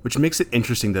 Which makes it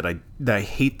interesting that I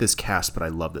hate this cast, but I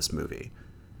love this movie.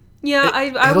 Yeah,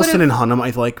 Hiddleston and Hunnam, I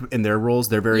like in their roles.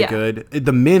 They're very good.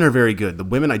 The men are very good. The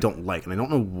women I don't like, and I don't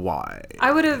know why.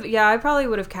 I probably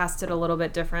would have cast it a little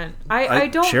bit different. I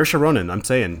don't... Saoirse Ronan, I'm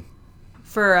saying.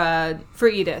 For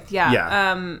Edith,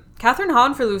 yeah. Catherine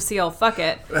Hahn for Lucille, fuck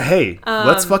it. Hey,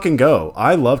 let's fucking go.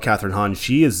 I love Catherine Hahn.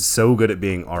 She is so good at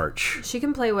being Arch. She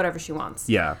can play whatever she wants.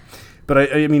 Yeah.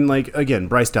 But I mean, like, again,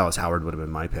 Bryce Dallas Howard would have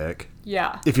been my pick.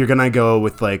 Yeah. If you're going to go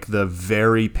with, like, the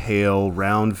very pale,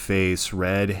 round face,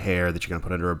 red hair that you're going to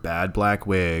put under a bad black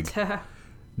wig, she's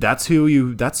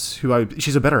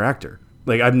a better actor.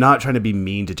 Like, I'm not trying to be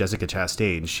mean to Jessica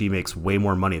Chastain. She makes way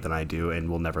more money than I do and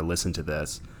will never listen to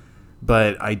this.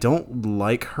 But I don't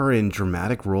like her in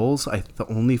dramatic roles. I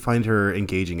only find her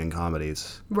engaging in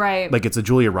comedies. Right. Like, it's a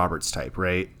Julia Roberts type,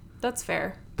 right? That's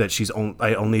fair. That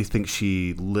I only think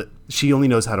she only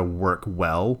knows how to work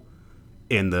well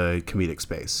in the comedic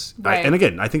space. Right. And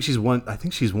again, I think she's won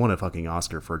a fucking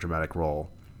Oscar for a dramatic role.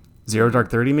 Zero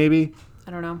Dark 30, maybe?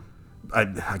 I don't know.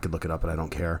 I could look it up, but I don't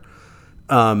care.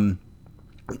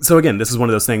 So again, this is one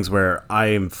of those things where I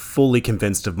am fully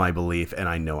convinced of my belief, and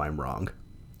I know I'm wrong.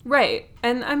 Right.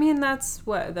 And I mean, that's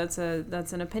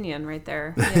an opinion right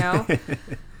there, you know?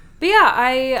 But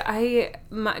yeah,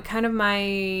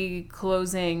 my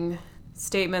closing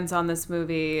statements on this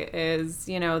movie is,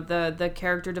 you know, the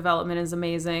character development is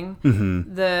amazing.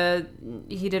 Mm-hmm.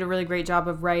 He did a really great job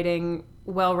of writing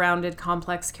well-rounded,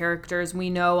 complex characters. We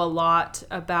know a lot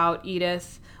about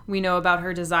Edith. We know about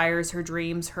her desires, her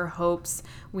dreams, her hopes.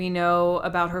 We know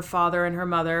about her father and her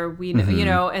mother. We know, you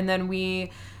know, and then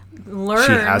we learn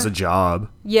she has a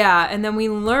job. Yeah, and then we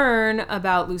learn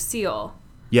about Lucille.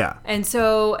 Yeah. And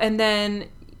then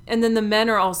the men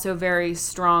are also very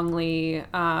strongly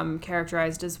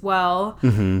characterized as well.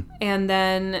 Mm-hmm. And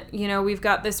then, you know, we've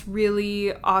got this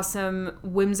really awesome,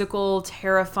 whimsical,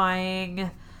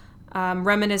 terrifying,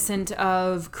 reminiscent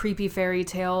of creepy fairy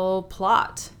tale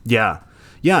plot. Yeah.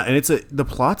 Yeah, and the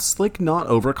plot's like not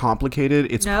overcomplicated.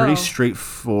 It's pretty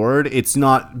straightforward. It's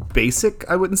not basic,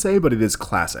 I wouldn't say, but it is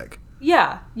classic.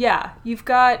 Yeah.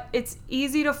 It's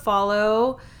easy to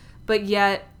follow, but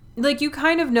yet, like, you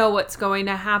kind of know what's going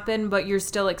to happen, but you're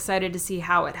still excited to see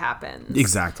how it happens.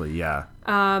 Exactly, yeah.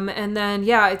 And then,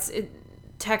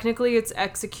 technically it's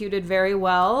executed very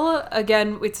well.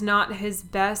 Again, it's not his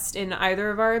best in either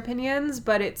of our opinions,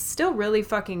 but it's still really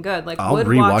fucking good. Like, I'll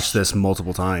rewatch this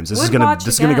multiple times. This is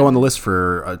gonna go on the list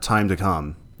for a time to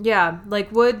come. Yeah,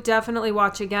 like, would definitely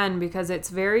watch again because it's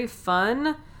very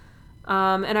fun.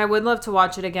 And I would love to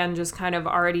watch it again, just kind of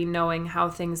already knowing how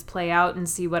things play out and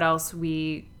see what else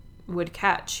we would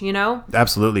catch, you know?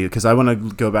 Absolutely, because I want to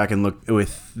go back and look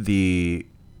with the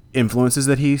influences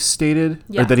that he stated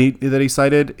Yeah. or that he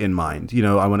cited in mind. You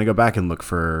know, I want to go back and look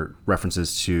for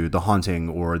references to The Haunting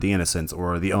or The Innocents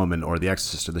or The Omen or The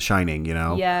Exorcist or The Shining, you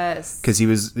know? Yes. Because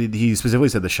he specifically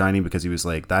said The Shining because he was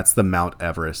like, that's the Mount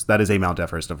Everest. That is a Mount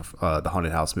Everest of the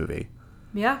haunted house movie.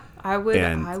 Yeah, I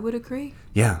would agree.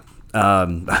 Yeah.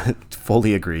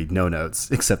 Fully agreed. No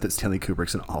notes, except that Stanley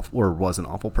Kubrick's was an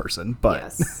awful person, but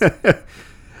Yes.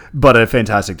 but a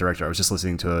fantastic director. I was just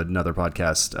listening to another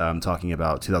podcast talking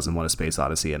about 2001: A Space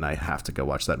Odyssey, and I have to go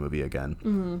watch that movie again.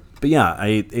 Mm-hmm. But yeah,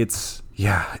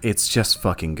 it's just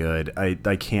fucking good.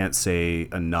 I can't say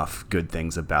enough good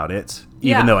things about it.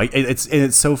 Even though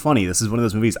it's so funny. This is one of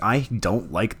those movies I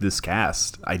don't like this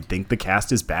cast. I think the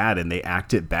cast is bad and they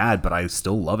act it bad, but I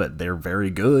still love it. They're very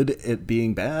good at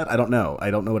being bad. I don't know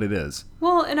what it is.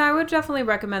 Well, and I would definitely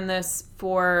recommend this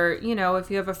for, you know, if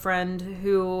you have a friend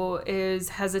who is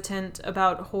hesitant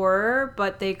about horror,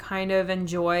 but they kind of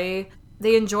enjoy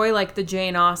like the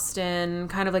Jane Austen,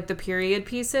 kind of like the period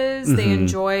pieces. Mm-hmm. They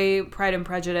enjoy Pride and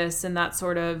Prejudice and that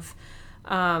sort of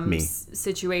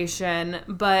situation.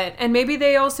 And maybe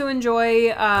they also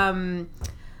enjoy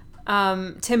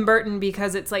Tim Burton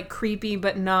because it's like creepy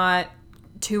but not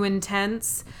too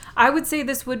intense. I would say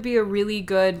this would be a really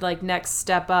good like next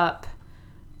step up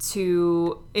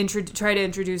to try to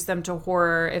introduce them to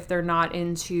horror if they're not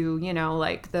into, you know,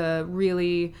 like the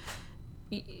really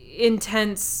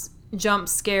intense jump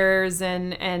scares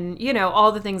and you know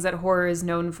all the things that horror is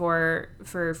known for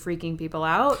freaking people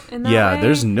out in that way.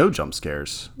 There's no jump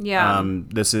scares.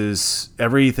 This is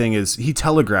everything is he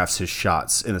telegraphs his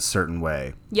shots in a certain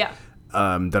way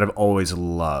that I've always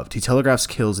loved. He telegraphs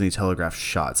kills and he telegraphs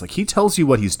shots. Like he tells you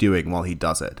what he's doing while he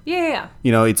does it. Yeah.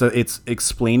 You know, it's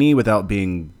explainy without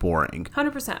being boring.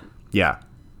 100%. Yeah.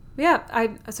 I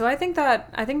think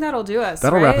that'll do us.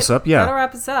 That'll wrap us up. Yeah. That'll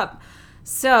wrap us up.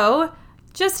 So,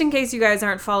 just in case you guys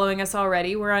aren't following us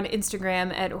already, we're on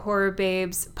Instagram at Horror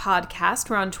Babes Podcast.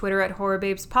 We're on Twitter at Horror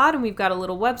Babes Pod, and we've got a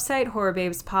little website,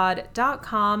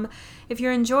 horrorbabespod.com. If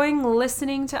you're enjoying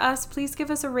listening to us, please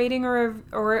give us a rating or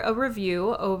a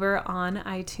review over on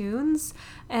iTunes.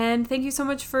 And thank you so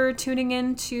much for tuning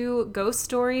in to Ghost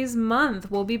Stories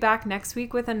Month. We'll be back next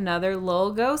week with another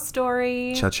little ghost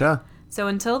story. Cha-cha. So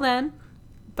until then,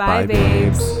 bye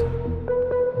babes.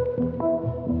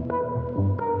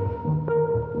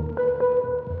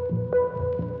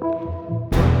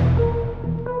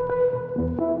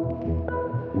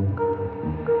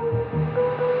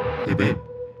 Hey, babe.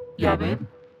 Yeah, babe.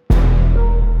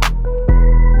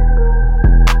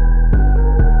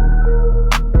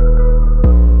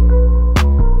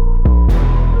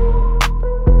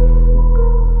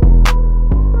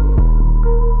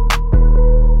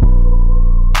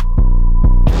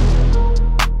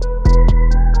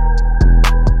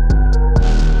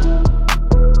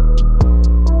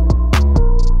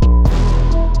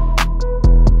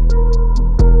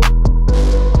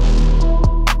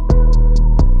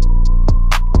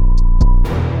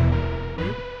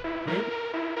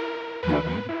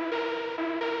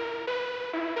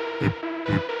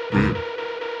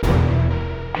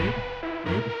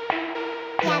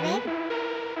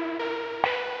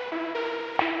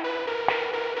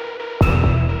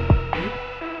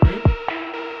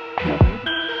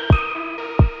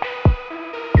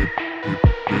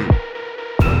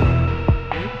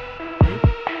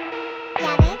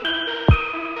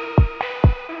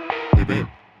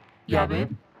 Yeah,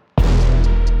 babe.